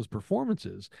enjoy those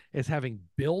performances is having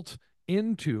built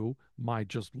into my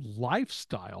just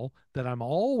lifestyle that I'm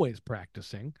always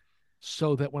practicing,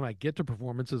 so that when I get to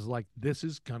performances, like, this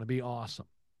is going to be awesome.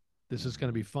 This is going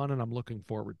to be fun, and I'm looking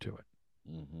forward to it.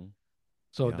 Mm-hmm.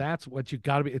 So that's what you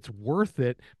got to be. It's worth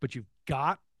it, but you've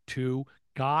got to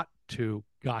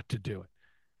do it.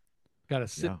 Got to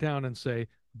sit down and say,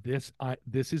 this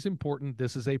is important.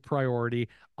 This is a priority.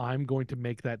 I'm going to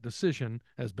make that decision.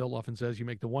 As Bill often says, you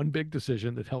make the one big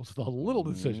decision that helps with all the little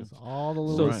decisions. All the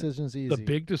little decisions easy. The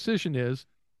big decision is,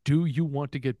 do you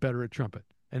want to get better at trumpet?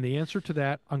 And the answer to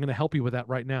that, I'm going to help you with that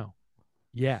right now.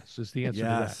 Yes, is the answer to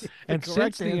that. And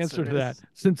since the answer to that,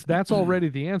 since that's already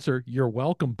the answer, you're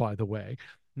welcome, by the way.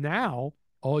 Now,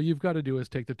 all you've got to do is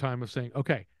take the time of saying,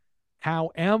 okay,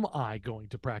 how am I going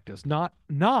to practice? Not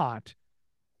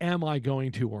am I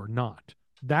going to or not?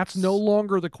 That's no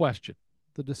longer the question.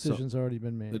 The decision's already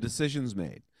been made. The decision's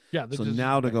made. Yeah. So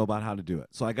now to go about how to do it.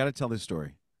 So I got to tell this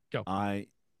story. Go.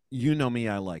 You know me,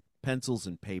 I like pencils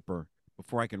and paper.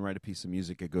 Before I can write a piece of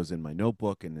music, it goes in my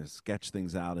notebook and I sketch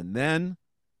things out. And then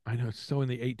I know, it's so in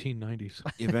the 1890s.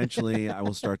 Eventually, I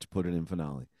will start to put it in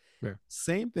Finale. Fair.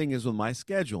 Same thing is with my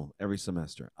schedule every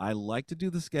semester. I like to do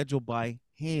the schedule by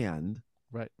hand.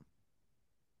 Right.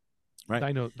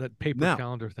 I know that paper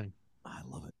calendar thing. I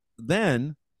love it.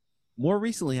 Then, more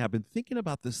recently, I've been thinking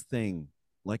about this thing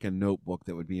like a notebook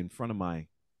that would be in front of my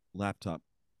laptop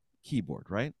keyboard,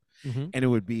 right? Mm-hmm. And it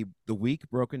would be the week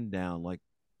broken down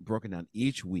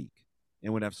each week,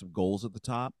 and would have some goals at the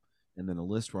top, and then a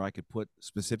list where I could put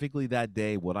specifically that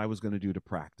day what I was going to do to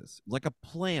practice, like a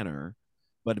planner,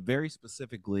 but very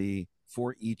specifically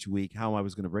for each week, how I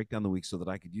was going to break down the week so that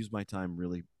I could use my time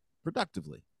really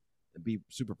productively and be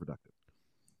super productive.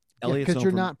 Because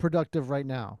you're not productive right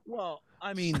now. Well,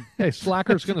 I mean, hey,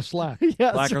 slacker's going to slack.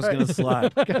 Yeah, slacker's going to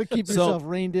slack. Got to keep yourself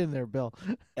reined in there, Bill.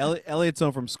 Elliot's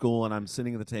home from school, and I'm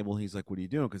sitting at the table. And he's like, "What are you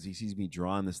doing?" Because he sees me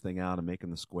drawing this thing out and making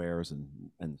the squares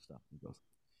and stuff. He goes,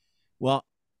 "Well,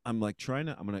 I'm like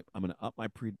I'm gonna up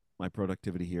my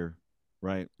productivity here,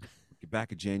 right? Get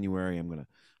back in January.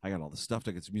 I got all the stuff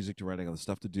to get some music to write. I got the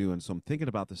stuff to do, and so I'm thinking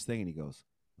about this thing." And he goes,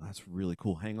 oh, "That's really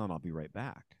cool. Hang on, I'll be right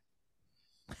back."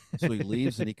 So he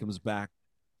leaves and he comes back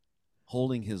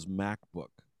holding his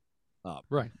MacBook up.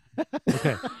 Right.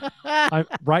 Okay.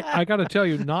 I got to tell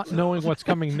you, not knowing what's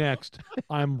coming next,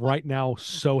 I'm right now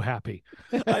so happy.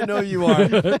 I know you are,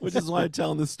 which is why I'm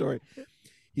telling this story.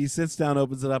 He sits down,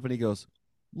 opens it up, and he goes,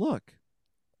 "Look,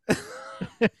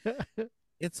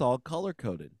 it's all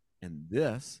color-coded. And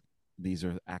these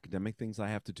are academic things I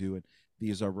have to do, and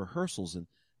these are rehearsals, and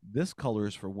this color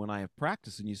is for when I have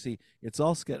practice." And you see, it's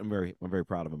all I'm very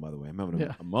proud of him, by the way. I'm having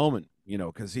a moment,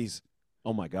 because he's,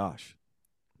 oh my gosh.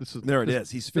 There it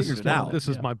is. He's figured it out. This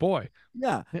is my boy.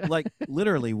 Yeah. Like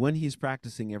literally when he's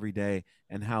practicing every day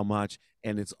and how much,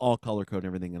 and it's all color code and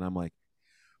everything. And I'm like,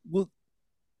 well,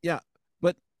 yeah,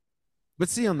 but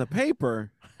see on the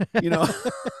paper,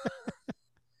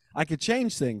 I could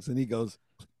change things. And he goes,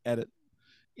 edit,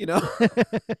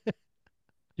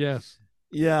 Yes.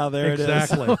 Yeah, there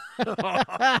exactly. it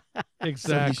is.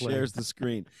 Exactly. So he shares the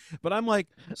screen. But I'm like,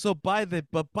 by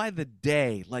the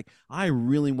day, like I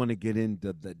really want to get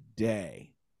into the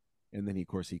day. And then of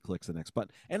course he clicks the next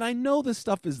button. And I know this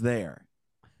stuff is there.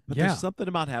 But there's something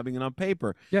about having it on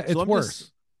paper. Yeah, it's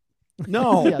worse.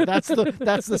 No. Yeah, that's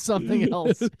the something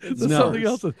else. Something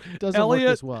else doesn't Elliot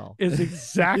work as well. Is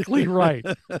exactly right.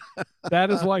 That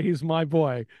is why he's my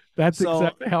boy. That's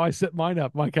exactly how I set mine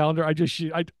up. My calendar,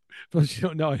 but you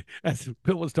don't know, as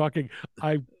Bill was talking,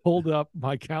 I pulled up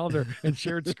my calendar and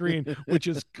shared screen, which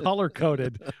is color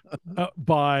coded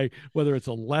by whether it's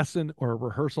a lesson or a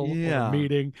rehearsal or a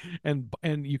meeting, and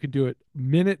you can do it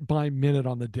minute by minute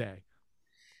on the day.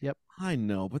 Yep, I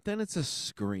know, but then it's a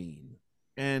screen,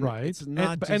 and right, it's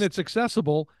not, and it's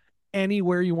accessible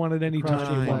anywhere you want it,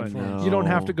 anytime you want it. You don't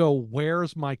have to go,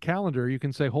 "Where's my calendar?" You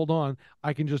can say, "Hold on,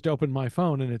 I can just open my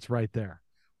phone and it's right there."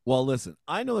 Well, listen,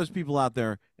 I know there's people out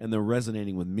there, and they're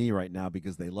resonating with me right now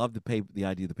because they love the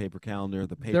idea of the paper calendar,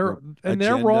 the paper agenda.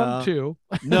 They're wrong too.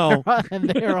 No, and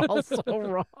they're also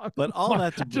wrong. But all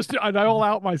that and I'll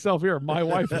out myself here. My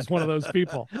wife is one of those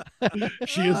people.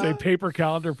 She is a paper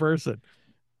calendar person.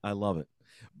 I love it.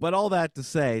 But all that to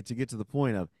say, to get to the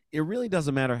point of, it really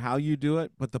doesn't matter how you do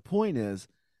it, but the point is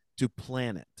to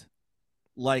plan it.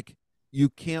 Like, you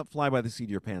can't fly by the seat of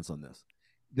your pants on this.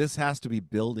 This has to be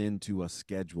built into a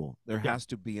schedule. There has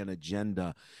to be an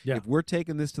agenda. Yeah. If we're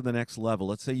taking this to the next level,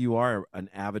 let's say you are an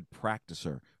avid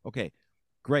practicer. Okay,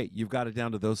 great. You've got it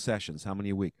down to those sessions. How many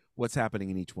a week? What's happening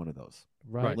in each one of those?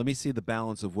 Right. Let me see the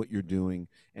balance of what you're doing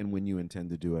and when you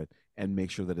intend to do it, and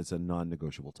make sure that it's a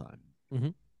non-negotiable time. Mm-hmm.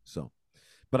 So,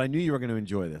 but I knew you were going to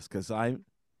enjoy this because I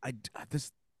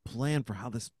this plan for how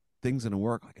this thing's going to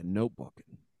work, like a notebook.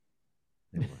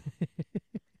 Anyway.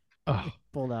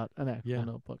 Pulled out an actual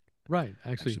notebook. Right.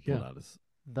 Actually pulled out his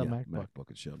the MacBook.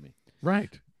 It showed me.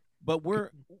 Right. But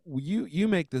you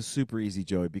make this super easy,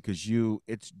 Joey, because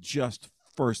it's just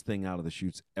first thing out of the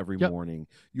chutes every morning.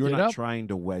 You're not trying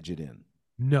to wedge it in.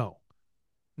 No.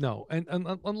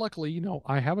 And luckily,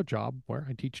 I have a job where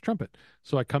I teach trumpet.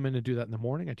 So I come in and do that in the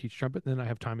morning. I teach trumpet, and then I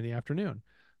have time in the afternoon.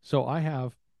 So I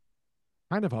have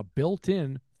kind of a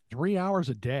built-in 3 hours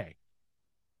a day.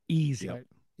 Easy. Right.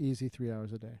 Easy 3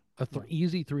 hours a day.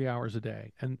 Easy 3 hours a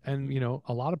day. And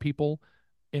a lot of people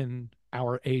in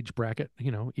our age bracket,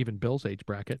 even Bill's age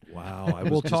bracket. Wow. I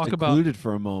will talk about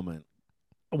for a moment.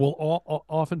 We'll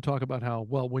often talk about how,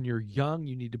 well, when you're young,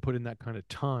 you need to put in that kind of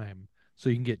time so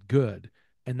you can get good,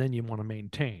 and then you want to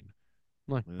maintain.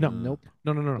 I'm like, no.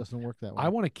 Doesn't work that way. I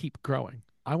want to keep growing.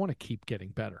 I want to keep getting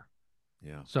better.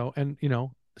 Yeah. So, and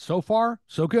so far,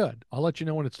 so good. I'll let you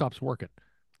know when it stops working.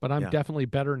 But I'm definitely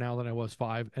better now than I was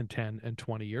 5 and 10 and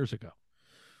 20 years ago.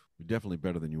 You're definitely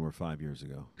better than you were 5 years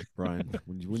ago, Brian.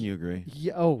 Wouldn't you agree?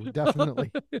 Yeah. Oh,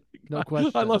 definitely. No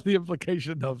question. I love the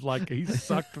implication of he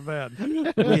sucked then.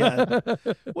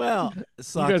 Well,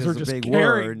 suck you guys is were a just big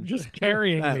word. Just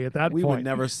carrying me at that point. We would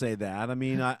never say that. I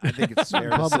mean, I think it's fair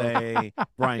to say,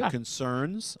 Brian,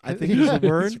 concerns, I think is the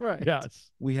word. That's right. Yes.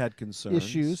 We had concerns.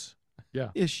 Issues. Yeah.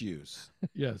 Issues.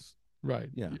 Yes. Right.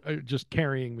 Yeah. Just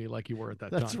carrying me like you were at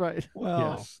that time. That's right.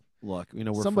 Well, yes. Look,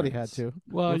 we're somebody friends. had to.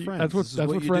 Well, that's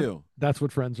what you do. That's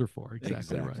what friends are for.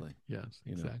 Exactly. Right. Exactly. Yes.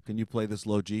 Exactly. Can you play this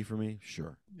low G for me?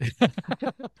 Sure.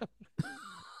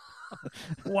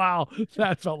 Wow,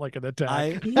 that felt like an attack.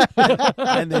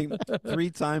 I think 3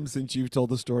 times since you've told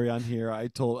the story on here, I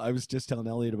was just telling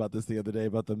Elliot about this the other day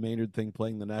about the Maynard thing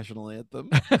playing the national anthem.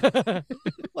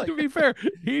 To be fair,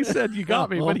 he said you got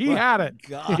me, but he had it.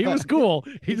 God. He was cool.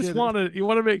 He wanted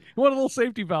a little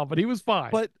safety valve, but he was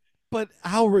fine. But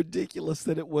how ridiculous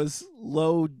that it was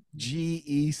low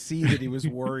GEC that he was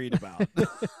worried about.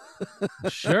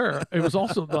 Sure. It was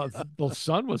also the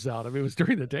sun was out. I mean, it was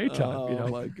during the daytime. Oh,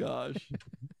 my gosh.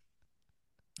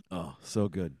 Oh, so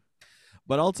good.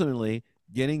 But ultimately,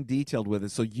 getting detailed with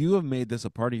it. So you have made this a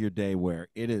part of your day where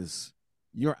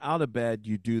you're out of bed,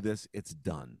 you do this, it's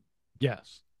done.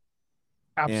 Yes.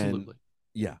 Absolutely.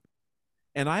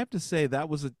 And I have to say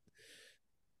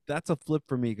that's a flip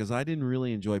for me because I didn't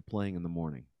really enjoy playing in the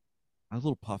morning. I was a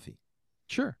little puffy.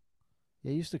 Sure.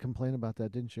 Yeah, you used to complain about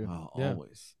that, didn't you? Oh, yeah.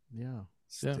 always. Yeah.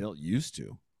 Still used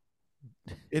to.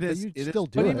 It is. You still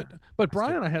do it. But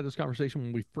Brian and I had this conversation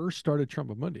when we first started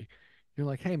Trumpet Monday. You're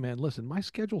like, hey, man, listen, my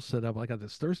schedule's set up. I got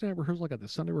this Thursday night rehearsal. I got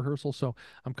this Sunday rehearsal. So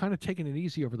I'm kind of taking it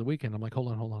easy over the weekend. I'm like, hold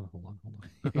on.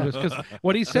 He goes, because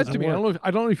what he said to me, I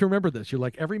don't know if you remember this. You're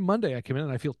like, every Monday I come in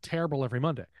and I feel terrible every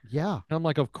Monday. Yeah. And I'm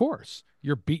like, of course.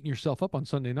 You're beating yourself up on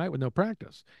Sunday night with no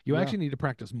practice. You actually need to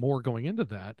practice more going into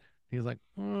that. He's like,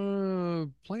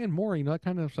 playing more, that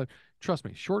kind of stuff. Trust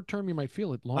me, short term you might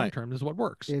feel it. Long term is what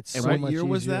works. It's and so what much year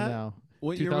was easier that? Now.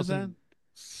 What year was that?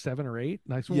 7 or 8.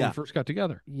 That's when we first got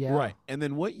together. Yeah. Right. And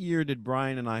then what year did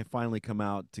Brian and I finally come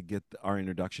out to get our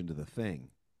introduction to the thing?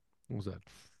 What was that,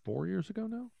 4 years ago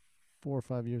now? 4 or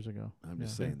 5 years ago. I'm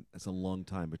just saying it's a long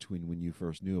time between when you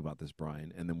first knew about this,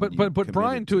 Brian, and then but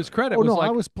Brian, to his credit, was was like,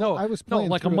 I was playing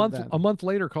like a month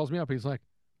later calls me up. He's like,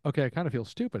 okay, I kind of feel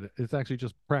stupid. It's actually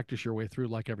just practice your way through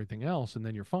like everything else, and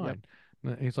then you're fine.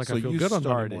 Yep. He's like, so I feel good on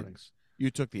Monday mornings.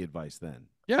 You took the advice then.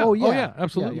 Yeah. Oh yeah.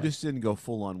 Absolutely. You just didn't go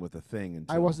full on with the thing.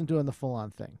 Until... I wasn't doing the full on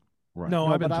thing. Right. No,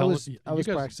 I've been but telling I was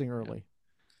guys, practicing early.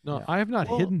 No, I have not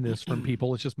hidden this from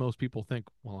people. It's just most people think,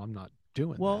 well, I'm not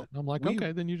doing that. And I'm like,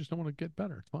 okay, then you just don't want to get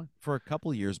better. It's fine. For a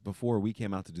couple of years before we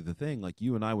came out to do the thing, like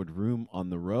you and I would room on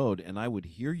the road, and I would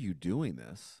hear you doing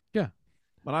this. Yeah.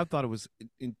 But I thought it was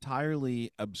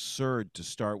entirely absurd to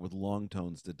start with long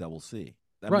tones to double C.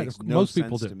 That right. makes no most sense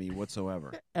people do. to me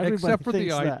whatsoever. Except for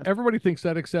that. Everybody thinks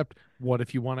that, except what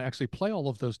if you want to actually play all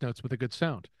of those notes with a good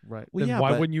sound? Right. Well, then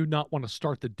why wouldn't you not want to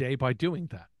start the day by doing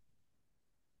that?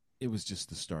 It was just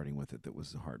the starting with it that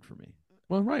was hard for me.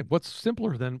 Well, right. What's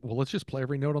simpler than, well, let's just play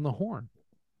every note on the horn.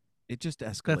 It just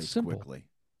escalates simple. quickly.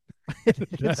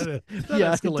 That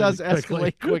Yeah, it does escalated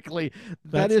quickly. escalate quickly.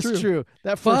 That That's is true. true.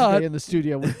 That first But- day in the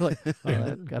studio, we were like, oh,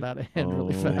 that got out of hand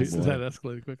really Oh, fast. boy. That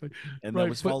escalated quickly. And Right, that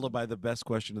was but- followed by the best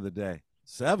question of the day.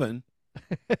 7?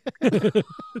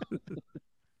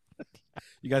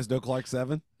 You guys know Clark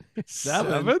 7?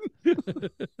 7?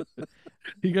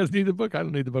 You guys need the book? I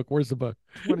don't need the book. Where's the book?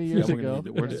 20 Yeah, years we're gonna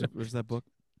ago. need it. Where's that book?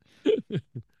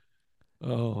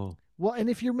 Oh, Well, and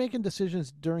if you're making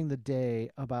decisions during the day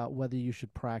about whether you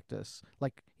should practice,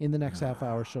 like in the next half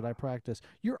hour, should I practice?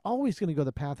 You're always going to go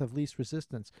the path of least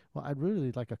resistance. Well, I'd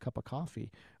really like a cup of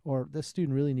coffee, or this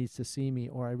student really needs to see me,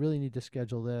 or I really need to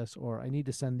schedule this, or I need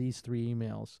to send these 3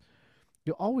 emails.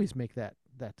 You'll always make that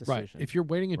decision. right. If you're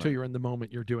waiting until Right. you're in the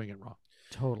moment, you're doing it wrong.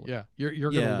 Totally. Yeah, you're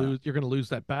Yeah. gonna lose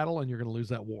that battle, and you're gonna lose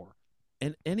that war.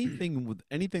 And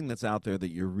anything that's out there that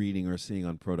you're reading or seeing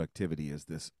on productivity is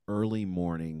this early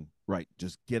morning, right?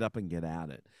 Just get up and get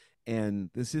at it. And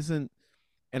this isn't,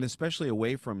 and especially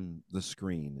away from the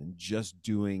screen and just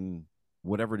doing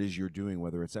whatever it is you're doing,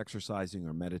 whether it's exercising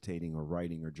or meditating or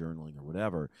writing or journaling or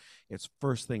whatever. It's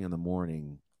first thing in the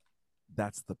morning.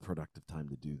 That's the productive time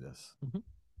to do this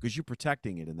because you're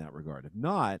protecting it in that regard. If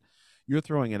not, you're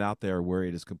throwing it out there where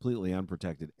it is completely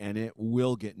unprotected, and it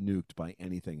will get nuked by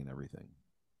anything and everything.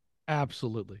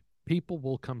 Absolutely, people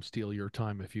will come steal your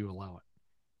time if you allow it.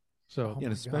 So, Oh my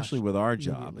And especially gosh, with our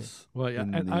immediately. jobs. well, yeah,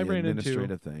 in and the I ran into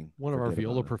administrative thing. one of our forget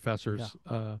viola about it. professors,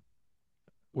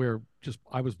 where just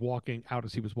I was walking out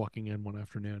as he was walking in one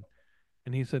afternoon,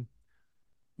 and he said,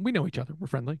 "We know each other. We're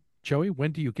friendly. Joey,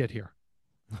 when do you get here?"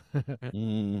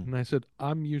 Mm. And I said,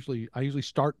 I usually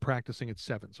start practicing at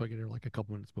 7, so I get here like a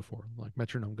couple minutes before. Like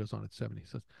metronome goes on at 7. He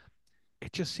says,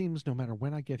 "It just seems no matter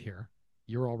when I get here,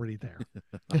 you're already there."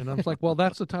 And I was like, well,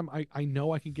 that's the time I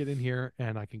know I can get in here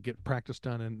and I can get practice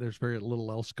done, and there's very little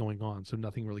else going on, so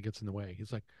nothing really gets in the way.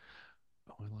 He's like,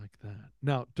 oh, I like that.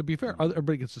 Now, to be fair,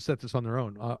 everybody gets to set this on their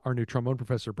own. Our new trombone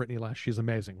professor, Brittany Lash, she's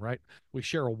amazing, right? We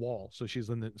share a wall, so she's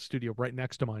in the studio right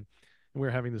next to mine. And we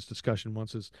were having this discussion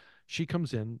once as she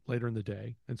comes in later in the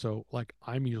day. And so, like,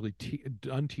 I'm usually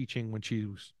done teaching when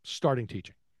she's starting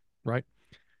teaching, right?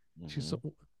 She's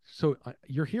so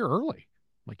you're here early.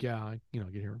 I'm like, yeah, I get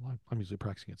here. I'm usually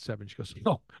practicing at 7. She goes,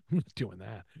 no, I'm not doing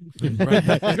that. Right?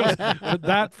 She goes, but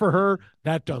that for her,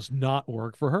 that does not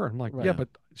work for her. I'm like, Right. yeah, but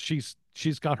she's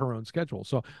got her own schedule.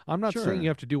 So I'm not Sure. saying you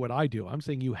have to do what I do. I'm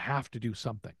saying you have to do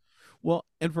something. Well,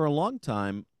 and for a long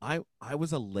time, I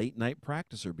was a late night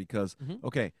practicer because, Mhm.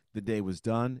 okay, the day was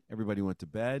done. Everybody went to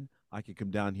bed. I could come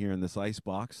down here in this ice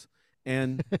box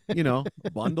and,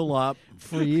 bundle up,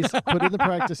 Freeze, put in the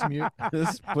practice mute.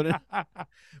 just put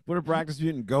a practice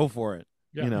mute and go for it,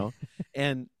 Yeah.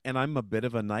 And I'm a bit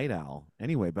of a night owl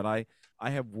anyway, but I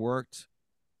have worked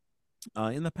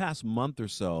in the past month or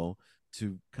so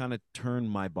to kind of turn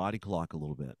my body clock a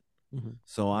little bit. Mhm.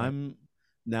 So I'm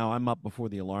up before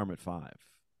the alarm at 5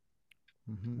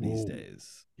 Mhm. these Whoa.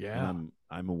 days. Yeah. And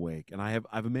I'm awake, and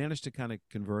I've managed to kind of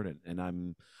convert it, and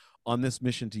I'm on this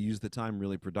mission to use the time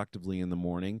really productively in the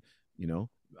morning.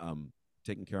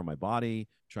 Taking care of my body,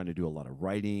 trying to do a lot of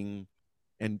writing,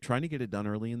 and trying to get it done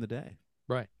early in the day.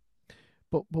 Right.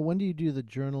 But when do you do the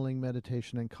journaling,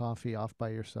 meditation, and coffee off by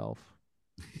yourself?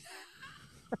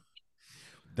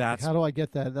 That's How do I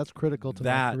get that? That's critical to my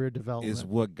that career is development.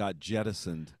 what got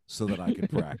jettisoned so that I could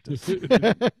practice. So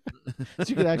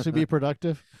you could actually be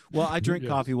productive. Well, I drink Yes.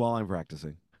 coffee while I'm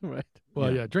practicing, Right.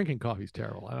 Well, Yeah. yeah, drinking coffee's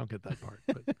terrible. I don't get that part.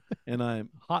 But and I'm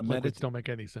hot liquids don't make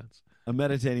any sense.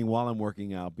 meditating while I'm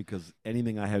working out because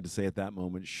anything I have to say at that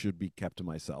moment should be kept to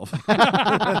myself.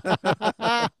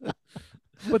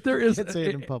 But there is, Can't say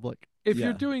it in public. if Yeah.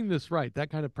 you're doing this right, that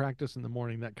kind of practice in the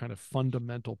morning, that kind of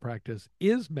fundamental practice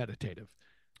is meditative,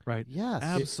 right? Yes.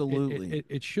 Absolutely.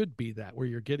 It should be that, where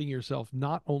you're getting yourself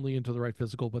not only into the right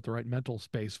physical, but the right mental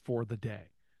space for the day.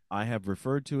 I have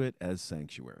referred to it as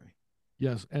sanctuary.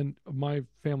 Yes, and my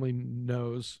family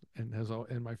knows and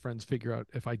my friends figure out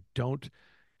if I don't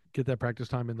get that practice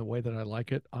time in the way that I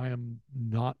like it, I am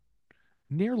not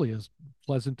nearly as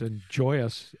pleasant and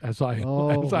joyous as I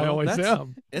Oh, as I well, always that's-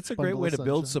 am. It's a great Bundle way of to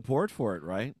build sunshine. support for it,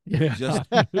 right? Yeah, Just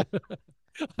I be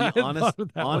hadn't honest, thought of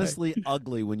it that way. honestly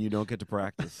ugly when you don't get to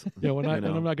practice. Yeah, when you when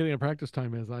know? I'm not getting a practice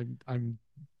time is I'm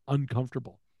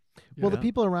uncomfortable. Well, the Yeah.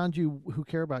 people around you who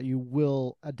care about you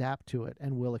will adapt to it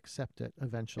and will accept it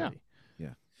eventually.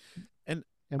 Yeah. And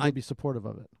will I- be supportive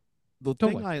of it. the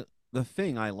Totally.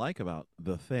 thing I like about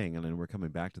the thing, and then we're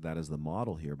coming back to that as the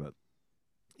model here, but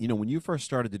when you first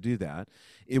started to do that,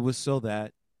 it was so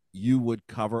that you would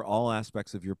cover all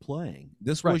aspects of your playing.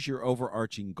 This Right. was your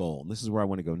overarching goal, and this is where I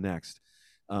want to go next,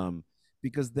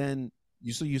 because then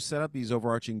you set up these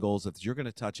overarching goals that you're going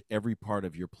to touch every part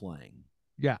of your playing.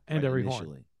 Yeah, and right, every initially.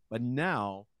 horn. But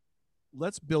now,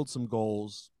 let's build some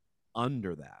goals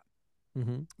under that.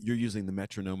 Mm-hmm. You're using the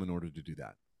metronome in order to do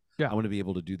that. Yeah. I want to be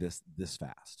able to do this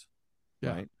fast,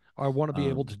 Yeah. right? I want to be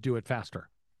able to do it faster.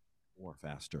 Or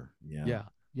faster. Yeah. Yeah.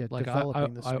 Yeah, Like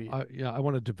developing the speed. I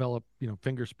want to develop,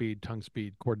 finger speed, tongue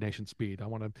speed, coordination speed. I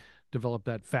want to develop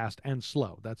that fast and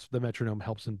slow. That's the metronome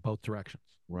helps in both directions.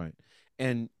 Right.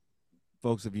 And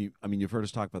folks, you've heard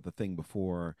us talk about the thing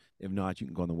before. If not, you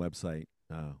can go on the website,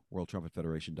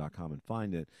 worldtrumpetfederation.com, and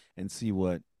find it and see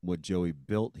what Joey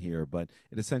built here. But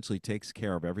it essentially takes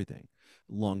care of everything: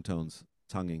 long tones,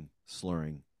 tonguing,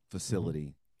 slurring,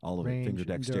 facility, all of it, finger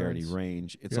dexterity, endurance.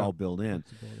 range. It's all built in.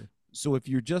 Flexibility. So if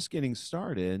you're just getting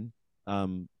started,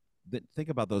 think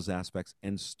about those aspects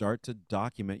and start to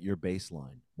document your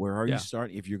baseline. Where are you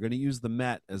starting? If you're going to use the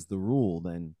MET as the rule,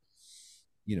 then,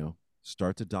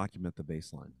 start to document the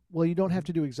baseline. Well, you don't have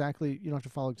to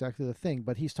follow exactly the thing,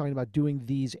 but he's talking about doing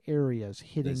these areas,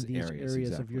 hitting these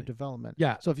areas of your development.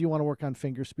 Yeah. So if you want to work on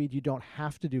finger speed, you don't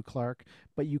have to do Clark,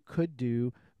 but you could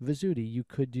do Visuti. You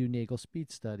could do Nagel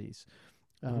speed studies.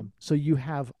 So you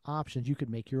have options. You could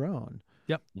make your own.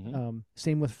 Yep.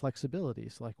 Same with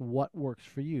flexibilities, like what works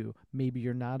for you. Maybe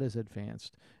you're not as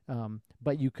advanced,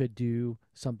 but you could do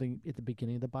something at the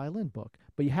beginning of the violin book.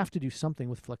 But you have to do something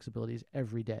with flexibilities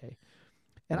every day.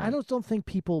 And I don't think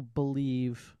people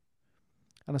believe,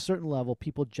 on a certain level,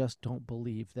 people just don't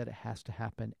believe that it has to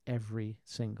happen every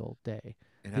single day.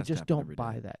 They just don't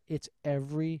buy that. It's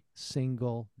every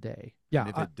single day. Yeah. And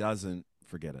if it doesn't,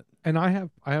 forget it. And I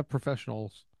have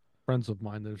professionals, friends of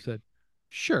mine, that have said,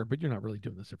 sure, but you're not really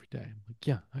doing this every day. I'm like,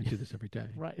 yeah, I do this every day.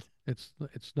 Right. It's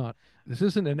not, this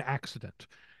isn't an accident.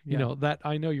 That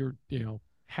I know you're,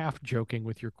 half joking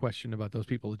with your question about those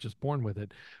people that are just born with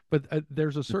it, but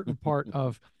there's a certain part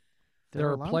of, there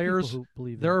are players who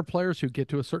believe there are players who get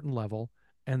to a certain level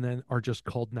and then are just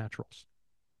called naturals,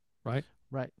 right?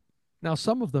 Right. Now,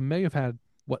 some of them may have had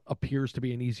what appears to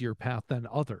be an easier path than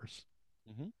others,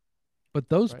 but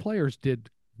those players did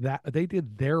that. They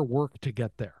did their work to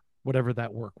get there, whatever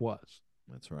that work was.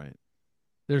 That's right.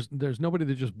 There's nobody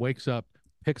that just wakes up,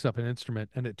 picks up an instrument,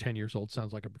 and at 10 years old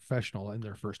sounds like a professional in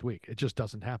their first week. It just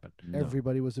doesn't happen. No.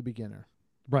 Everybody was a beginner.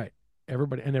 Right.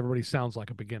 Everybody sounds like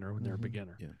a beginner when they're a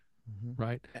beginner. Yeah.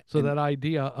 Right. So that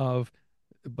idea of,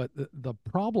 but the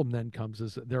problem then comes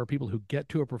is that there are people who get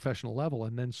to a professional level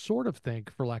and then sort of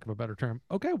think, for lack of a better term,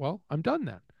 okay, well, I'm done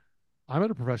then. I'm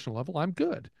at a professional level. I'm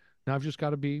good. Now I've just got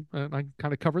to be, I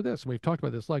kind of cover this. And we've talked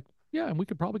about this, like, yeah, and we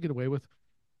could probably get away with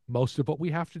most of what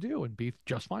we have to do and be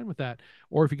just fine with that.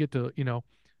 Or if you get to,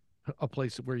 a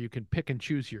place where you can pick and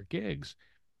choose your gigs,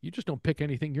 you just don't pick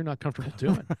anything you're not comfortable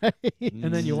doing. Right.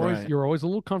 And then you're always a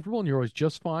little comfortable and you're always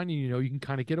just fine. And you can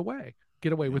kind of get away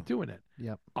with doing it.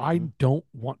 Yep. I don't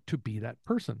want to be that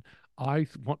person. I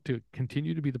want to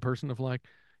continue to be the person of like,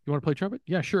 you want to play trumpet?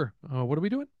 Yeah, sure. What are we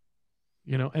doing?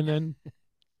 And then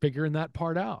figuring that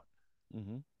part out.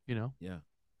 Yeah.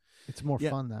 It's more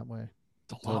fun that way.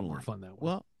 It's a lot more fun that way.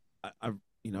 Well, I've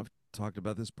talked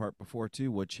about this part before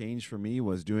too. What changed for me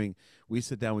was we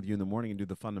sit down with you in the morning and do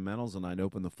the fundamentals, and I'd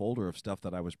open the folder of stuff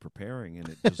that I was preparing, and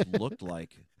it just looked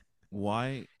like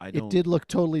It did look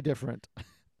totally different.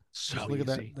 So look easy. at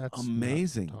that. That's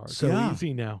amazing. So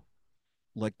easy now.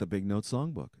 Like the Big Note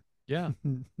Songbook. Yeah,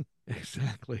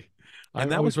 exactly.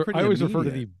 And I that was pretty I always refer to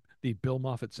immediate. the Bill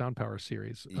Moffat Sound Power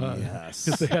series. Yes.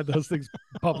 Because they had those things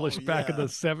published back in yeah. the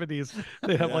 70s.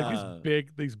 They had like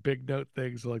these big note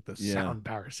things like the Yeah. Sound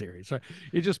Power series. Right?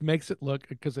 It just makes it look,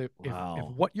 because if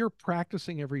what you're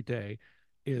practicing every day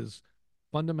is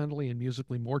fundamentally and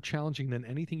musically more challenging than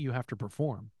anything you have to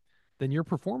perform, then your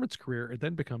performance career, it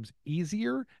then becomes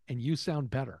easier and you sound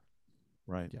better.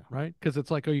 Right. Yeah. Right? Because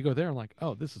it's like, you go there and like,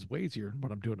 this is way easier than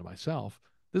what I'm doing to myself.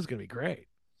 This is going to be great.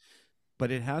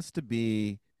 But it has to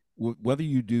be, whether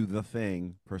you do the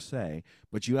thing per se,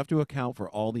 but you have to account for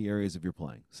all the areas of your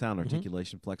playing: sound,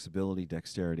 articulation, flexibility,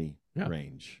 dexterity,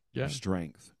 range,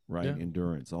 strength, right? Yeah.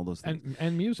 Endurance, all those things.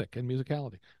 And music and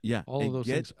musicality. Yeah. All of those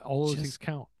things. All those things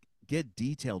count. Get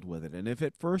detailed with it. And if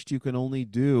at first you can only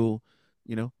do,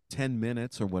 10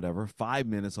 minutes or whatever, 5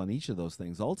 minutes on each of those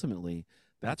things, ultimately,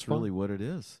 that's really what it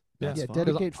is. Yeah. That's fun.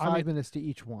 Dedicate 5 minutes to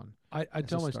each one. I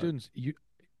tell my students,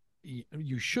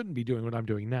 you shouldn't be doing what I'm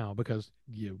doing now because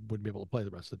you wouldn't be able to play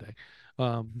the rest of the day.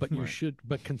 But you should,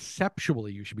 but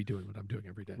conceptually, you should be doing what I'm doing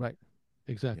every day. Right.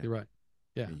 Exactly right.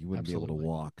 Yeah. You wouldn't be able to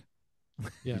walk.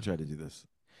 Yeah. You try to do this.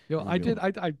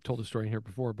 I told a story here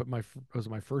before, but it was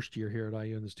my first year here at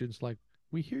IU, and the students like,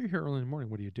 we hear you here early in the morning.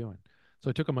 What are you doing? So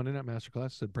I took a Monday night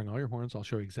masterclass, said, bring all your horns. I'll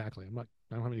show you exactly. I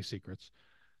don't have any secrets.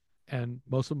 And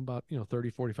most of them about,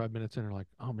 30, 45 minutes in are like,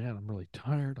 oh man, I'm really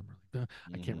tired. I'm really,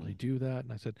 I can't really do that.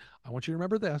 And I said, I want you to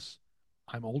remember this.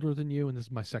 I'm older than you, and this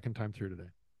is my second time through today.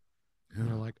 And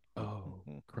they're like, oh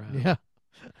crap. Yeah.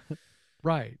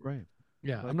 Right. Right.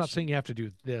 Yeah. But I'm not saying you have to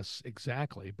do this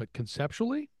exactly, but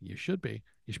conceptually, you should be.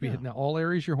 You should be Yeah. hitting all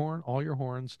areas of your horn, all your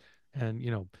horns, and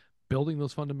building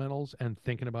those fundamentals and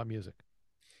thinking about music.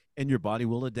 And your body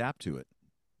will adapt to it.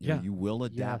 You know, Yeah. you will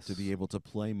adapt to Yes. be able to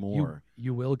play more.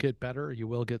 You will get better, you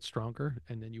will get stronger,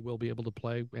 and then you will be able to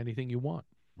play anything you want.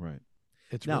 Right.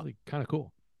 It's Now- really kind of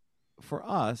cool. For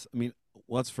us, I mean,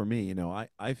 what's for me,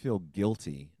 I feel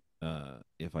guilty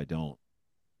if I don't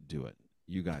do it.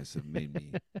 You guys have made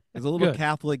me. There's a little Good.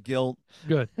 Catholic guilt,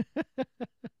 Good. but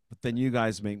then you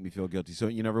guys make me feel guilty. So,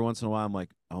 every once in a while, I'm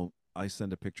like, oh, I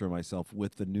send a picture of myself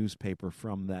with the newspaper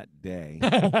from that day.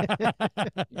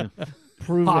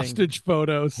 Proving. Hostage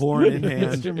photos. Horn in hand.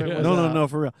 Instrument Yeah. was No, out. no,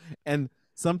 for real. And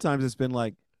sometimes it's been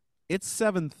like, it's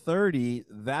 7:30.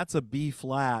 That's a B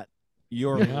flat.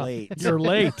 You're Yeah. late. You're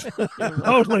late.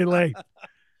 Totally late.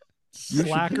 You should be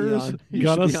Slackers on- you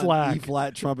gonna should be on slack. E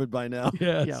flat trumpet by now.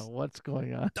 Yes. Yeah, what's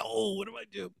going on? Oh, what do I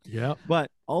do? Yeah.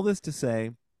 But all this to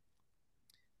say,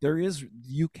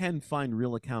 you can find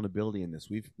real accountability in this.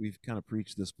 We've kind of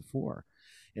preached this before.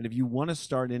 And if you want to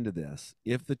start into this,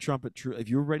 if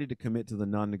you're ready to commit to the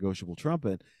non-negotiable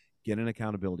trumpet, get an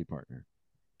accountability partner.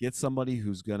 Get somebody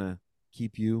who's going to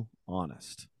keep you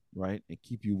honest, right? And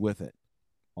keep you with it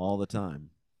all the time.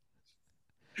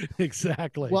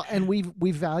 Exactly. Well, and we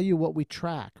value what we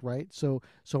track, right? So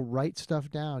write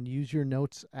stuff down. Use your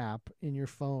notes app in your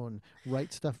phone.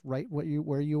 Write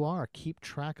where you are. Keep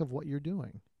track of what you're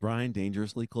doing. Bryan,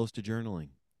 dangerously close to journaling.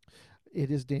 It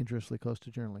is dangerously close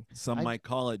to journaling. Some might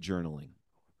call it journaling.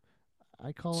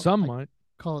 I call Some I might.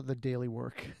 call it the daily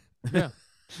work. Yeah.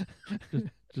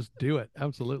 Just do it.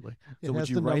 Absolutely. It So would has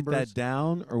you the write numbers. that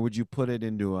down, or would you put it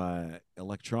into a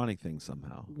electronic thing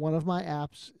somehow? One of my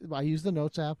apps, I use the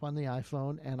Notes app on the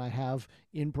iPhone, and I have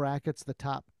in brackets the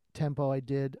top tempo I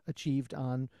did achieved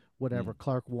on whatever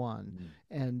Clark 1,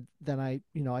 and then I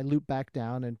loop back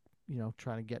down and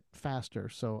try to get faster.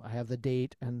 So I have the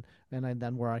date and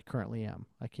then where I currently am.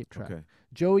 I keep track. Okay.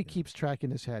 Joey keeps track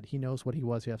in his head. He knows what he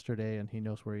was yesterday, and he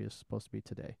knows where he is supposed to be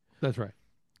today. That's right.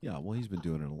 Yeah, well, he's been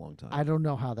doing it a long time. I don't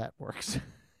know how that works.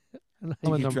 And you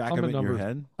I'm a keep num- track I'm of a it in your numbers-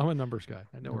 head? I'm a numbers guy.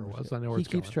 I know where it was. I know where he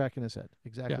it's keeps going. track in his head.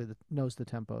 Exactly. Knows the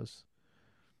tempos.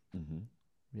 Mm-hmm.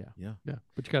 Yeah. Yeah. Yeah.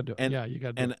 But you got to do it. And- Yeah. You got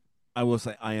to do And it. I will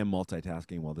say I am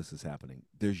multitasking while this is happening.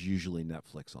 There's usually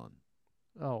Netflix on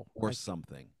Oh, or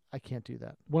something. I can't do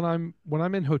that. When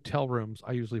I'm in hotel rooms,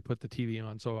 I usually put the TV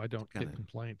on so I don't Kinda. get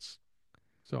complaints.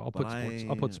 So I'll But put sports.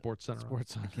 I'll put Sports Center on.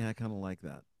 Sports on. Yeah, I kind of like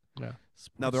that. Yeah.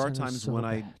 Now, there are Sports Center's times so when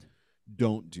I bad.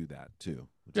 don't do that too,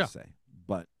 which Yeah. I say.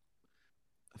 But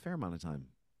a fair amount of time,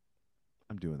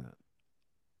 I'm doing that.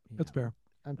 That's Yeah, fair.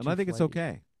 I'm And too I think it's flighty.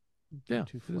 okay. Yeah.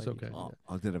 Too It is flighty okay. to do that.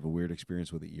 I did have a weird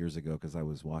experience with it years ago because I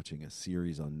was watching a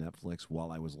series on Netflix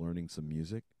while I was learning some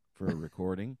music for a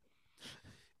recording.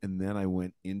 And then I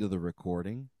went into the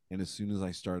recording, and as soon as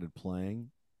I started playing,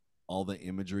 all the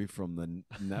imagery from the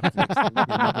Netflix thing came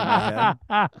up in my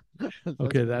head. Okay,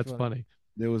 pretty that's funny.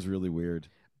 It was really weird.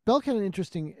 Belk had an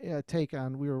interesting take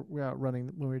on. We were out running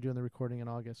when we were doing the recording in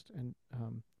August, and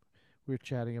we were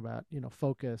chatting about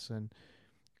focus and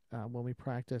when we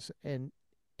practice, and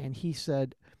he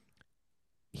said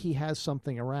he has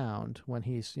something around when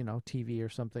he's TV or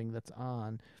something that's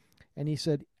on, and he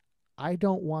said, I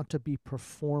don't want to be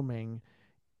performing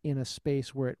in a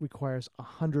space where it requires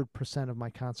 100% of my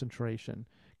concentration,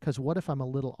 because what if I'm a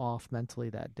little off mentally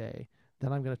that day?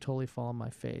 Then I'm going to totally fall on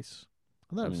my face.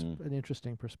 I thought it was an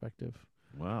interesting perspective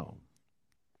Wow.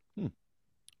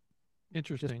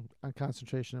 Interesting. on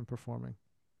concentration and performing.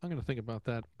 I'm going to think about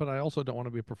that, but I also don't want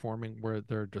to be performing where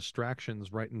there are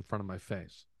distractions right in front of my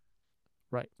face.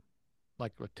 Right.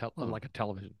 Like like a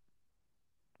television.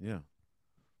 Yeah.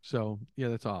 So yeah,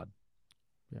 that's odd.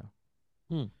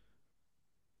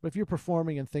 But if you're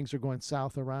performing and things are going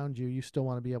south around you, you still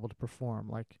want to be able to perform.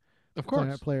 Like Of the course.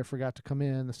 clarinet player forgot to come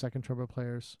in, the second trumpet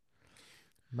player's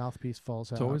mouthpiece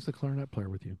falls out. It's always the clarinet player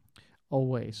with you.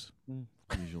 Always.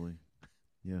 Usually.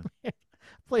 Yeah.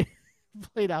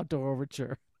 Played outdoor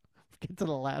overture. Get to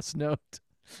the last note.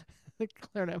 The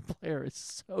clarinet player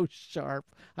is so sharp.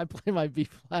 I play my B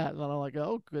flat, and then I'm like,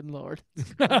 oh, good Lord.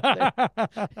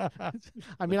 I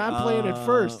mean, I'm playing it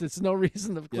first. It's no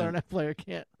reason the clarinet player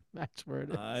can't match where it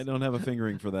is. I don't have a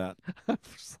fingering for that. I'm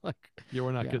just like, You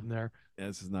were not Yeah. getting there. Yeah,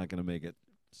 this is not going to make it.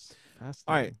 fascinating.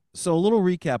 All right. So a little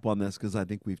recap on this because I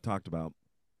think we've talked about,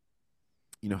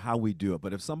 how we do it.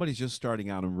 But if somebody's just starting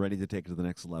out and ready to take it to the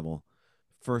next level,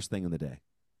 first thing in the day,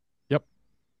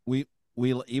 we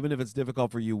even if it's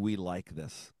difficult for you, we like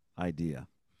this idea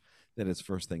that it's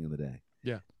first thing in the day.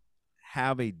 Yeah.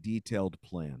 Have a detailed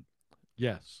plan.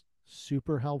 Yes.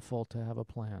 Super helpful to have a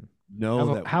plan.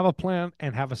 Have a plan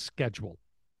and have a schedule.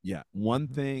 Yeah. One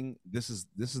thing, this is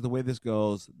the way this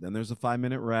goes. Then there's a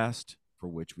 5-minute rest for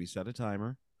which we set a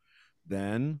timer.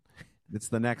 Then it's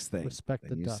the next thing. Respect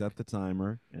then the you duck. set the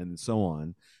timer and so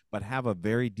on. But have a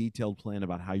very detailed plan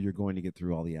about how you're going to get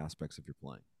through all the aspects of your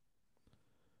playing.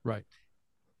 Right.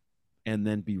 And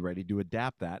then be ready to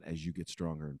adapt that as you get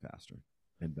stronger and faster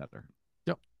and better.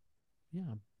 Yep.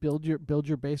 Yeah. Build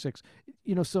your basics.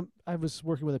 You know, I was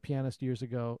working with a pianist years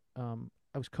ago.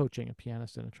 I was coaching a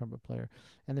pianist and a trumpet player,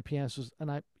 and the pianist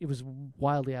it was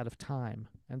wildly out of time.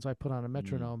 And so I put on a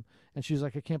metronome, and she was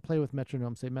like, I can't play with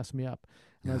metronomes. They mess me up.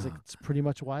 And I was like, it's pretty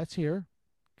much why it's here,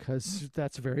 because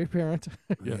that's very apparent.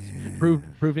 Yes.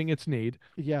 Proving its need.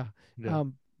 Yeah. Yeah.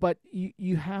 But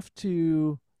you have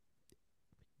to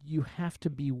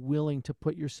be willing to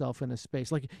put yourself in a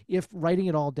space. Like if writing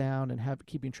it all down and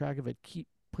keeping track of it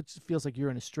feels like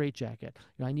you're in a straitjacket.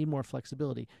 I need more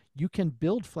flexibility. You can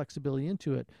build flexibility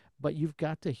into it, but you've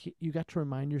got to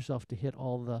remind yourself to hit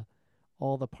all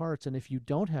the parts. And if you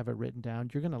don't have it written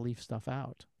down, you're going to leave stuff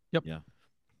out. Yep.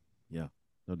 Yeah.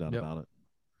 No doubt about it.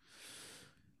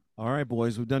 All right,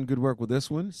 boys, we've done good work with this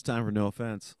one. It's time for No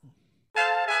Offense.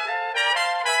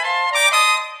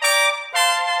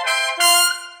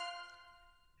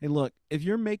 Hey, look, if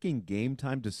you're making game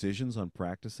time decisions on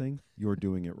practicing, you're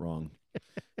doing it wrong.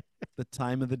 The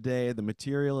time of the day, the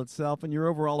material itself, and your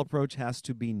overall approach has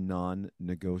to be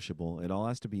non-negotiable. It all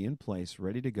has to be in place,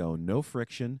 ready to go. No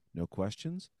friction, no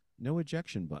questions, no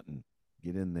ejection button.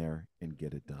 Get in there and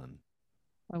get it done.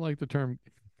 I like the term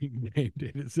game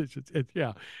day decisions. If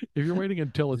you're waiting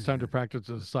until it's time to practice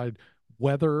to decide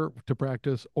whether to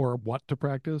practice or what to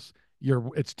practice,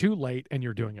 it's too late and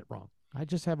you're doing it wrong. I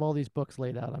just have all these books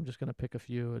laid out. I'm just going to pick a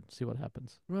few and see what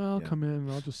happens. Well, come in and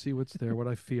I'll just see what's there, what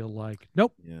I feel like.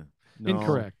 Nope. Yeah. No.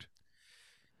 Incorrect.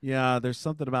 Yeah, there's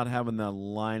something about having that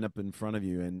line up in front of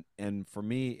you. And for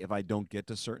me, if I don't get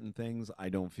to certain things, I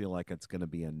don't feel like it's going to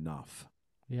be enough.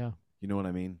 Yeah. You know what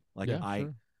I mean? Like sure.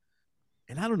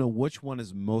 And I don't know which one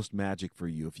is most magic for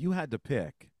you. If you had to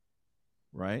pick,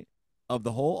 right, of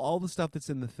all the stuff that's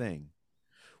in the thing,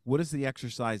 what is the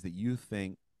exercise that you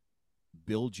think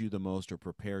builds you the most or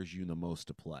prepares you the most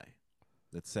to play,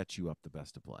 that sets you up the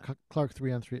best to play? Clark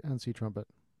 3 on C trumpet.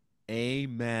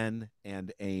 Amen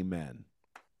and amen.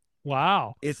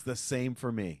 Wow. It's the same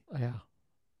for me. Yeah.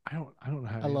 I don't know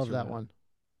how to I love answer that one.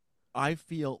 I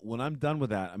feel when I'm done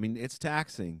with that, I mean, it's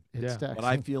taxing. It's taxing. But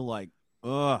I feel like,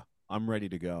 I'm ready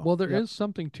to go. Well, there is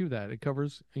something to that. It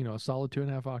covers, a solid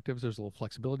 2.5 octaves. There's a little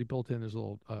flexibility built in. There's a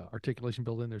little articulation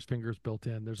built in. There's fingers built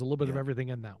in. There's a little bit of everything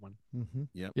in that one. Mm-hmm.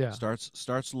 Yep. Yeah.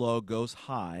 Starts low, goes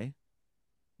high.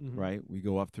 Mm-hmm. Right. We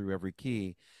go up through every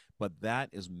key, but that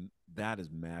is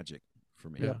magic for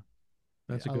me. Yeah.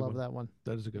 That's a good one. I love that one.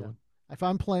 That is a good one. If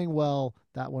I'm playing well,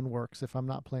 that one works. If I'm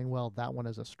not playing well, that one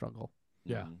is a struggle.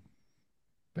 Yeah.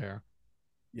 Fair.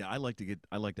 Yeah, I like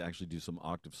to actually do some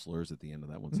octave slurs at the end of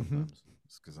that one sometimes.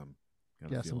 Just because I'm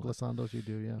some glissandos you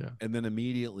do, yeah. And then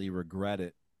immediately regret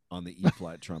it on the E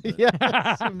flat trumpet.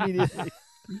 Yes, immediately.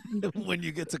 When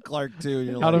you get to Clark 2,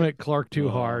 you're how to make Clark too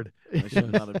hard. I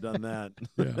should not have done that.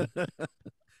 Yeah.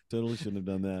 Totally shouldn't have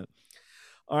done that.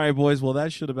 All right, boys. Well,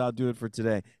 that should about do it for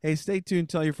today. Hey, stay tuned.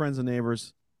 Tell your friends and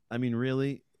neighbors. I mean,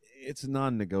 really, it's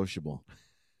non-negotiable.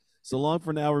 So long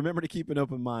for now. Remember to keep an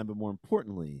open mind, but more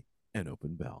importantly, an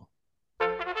open bell.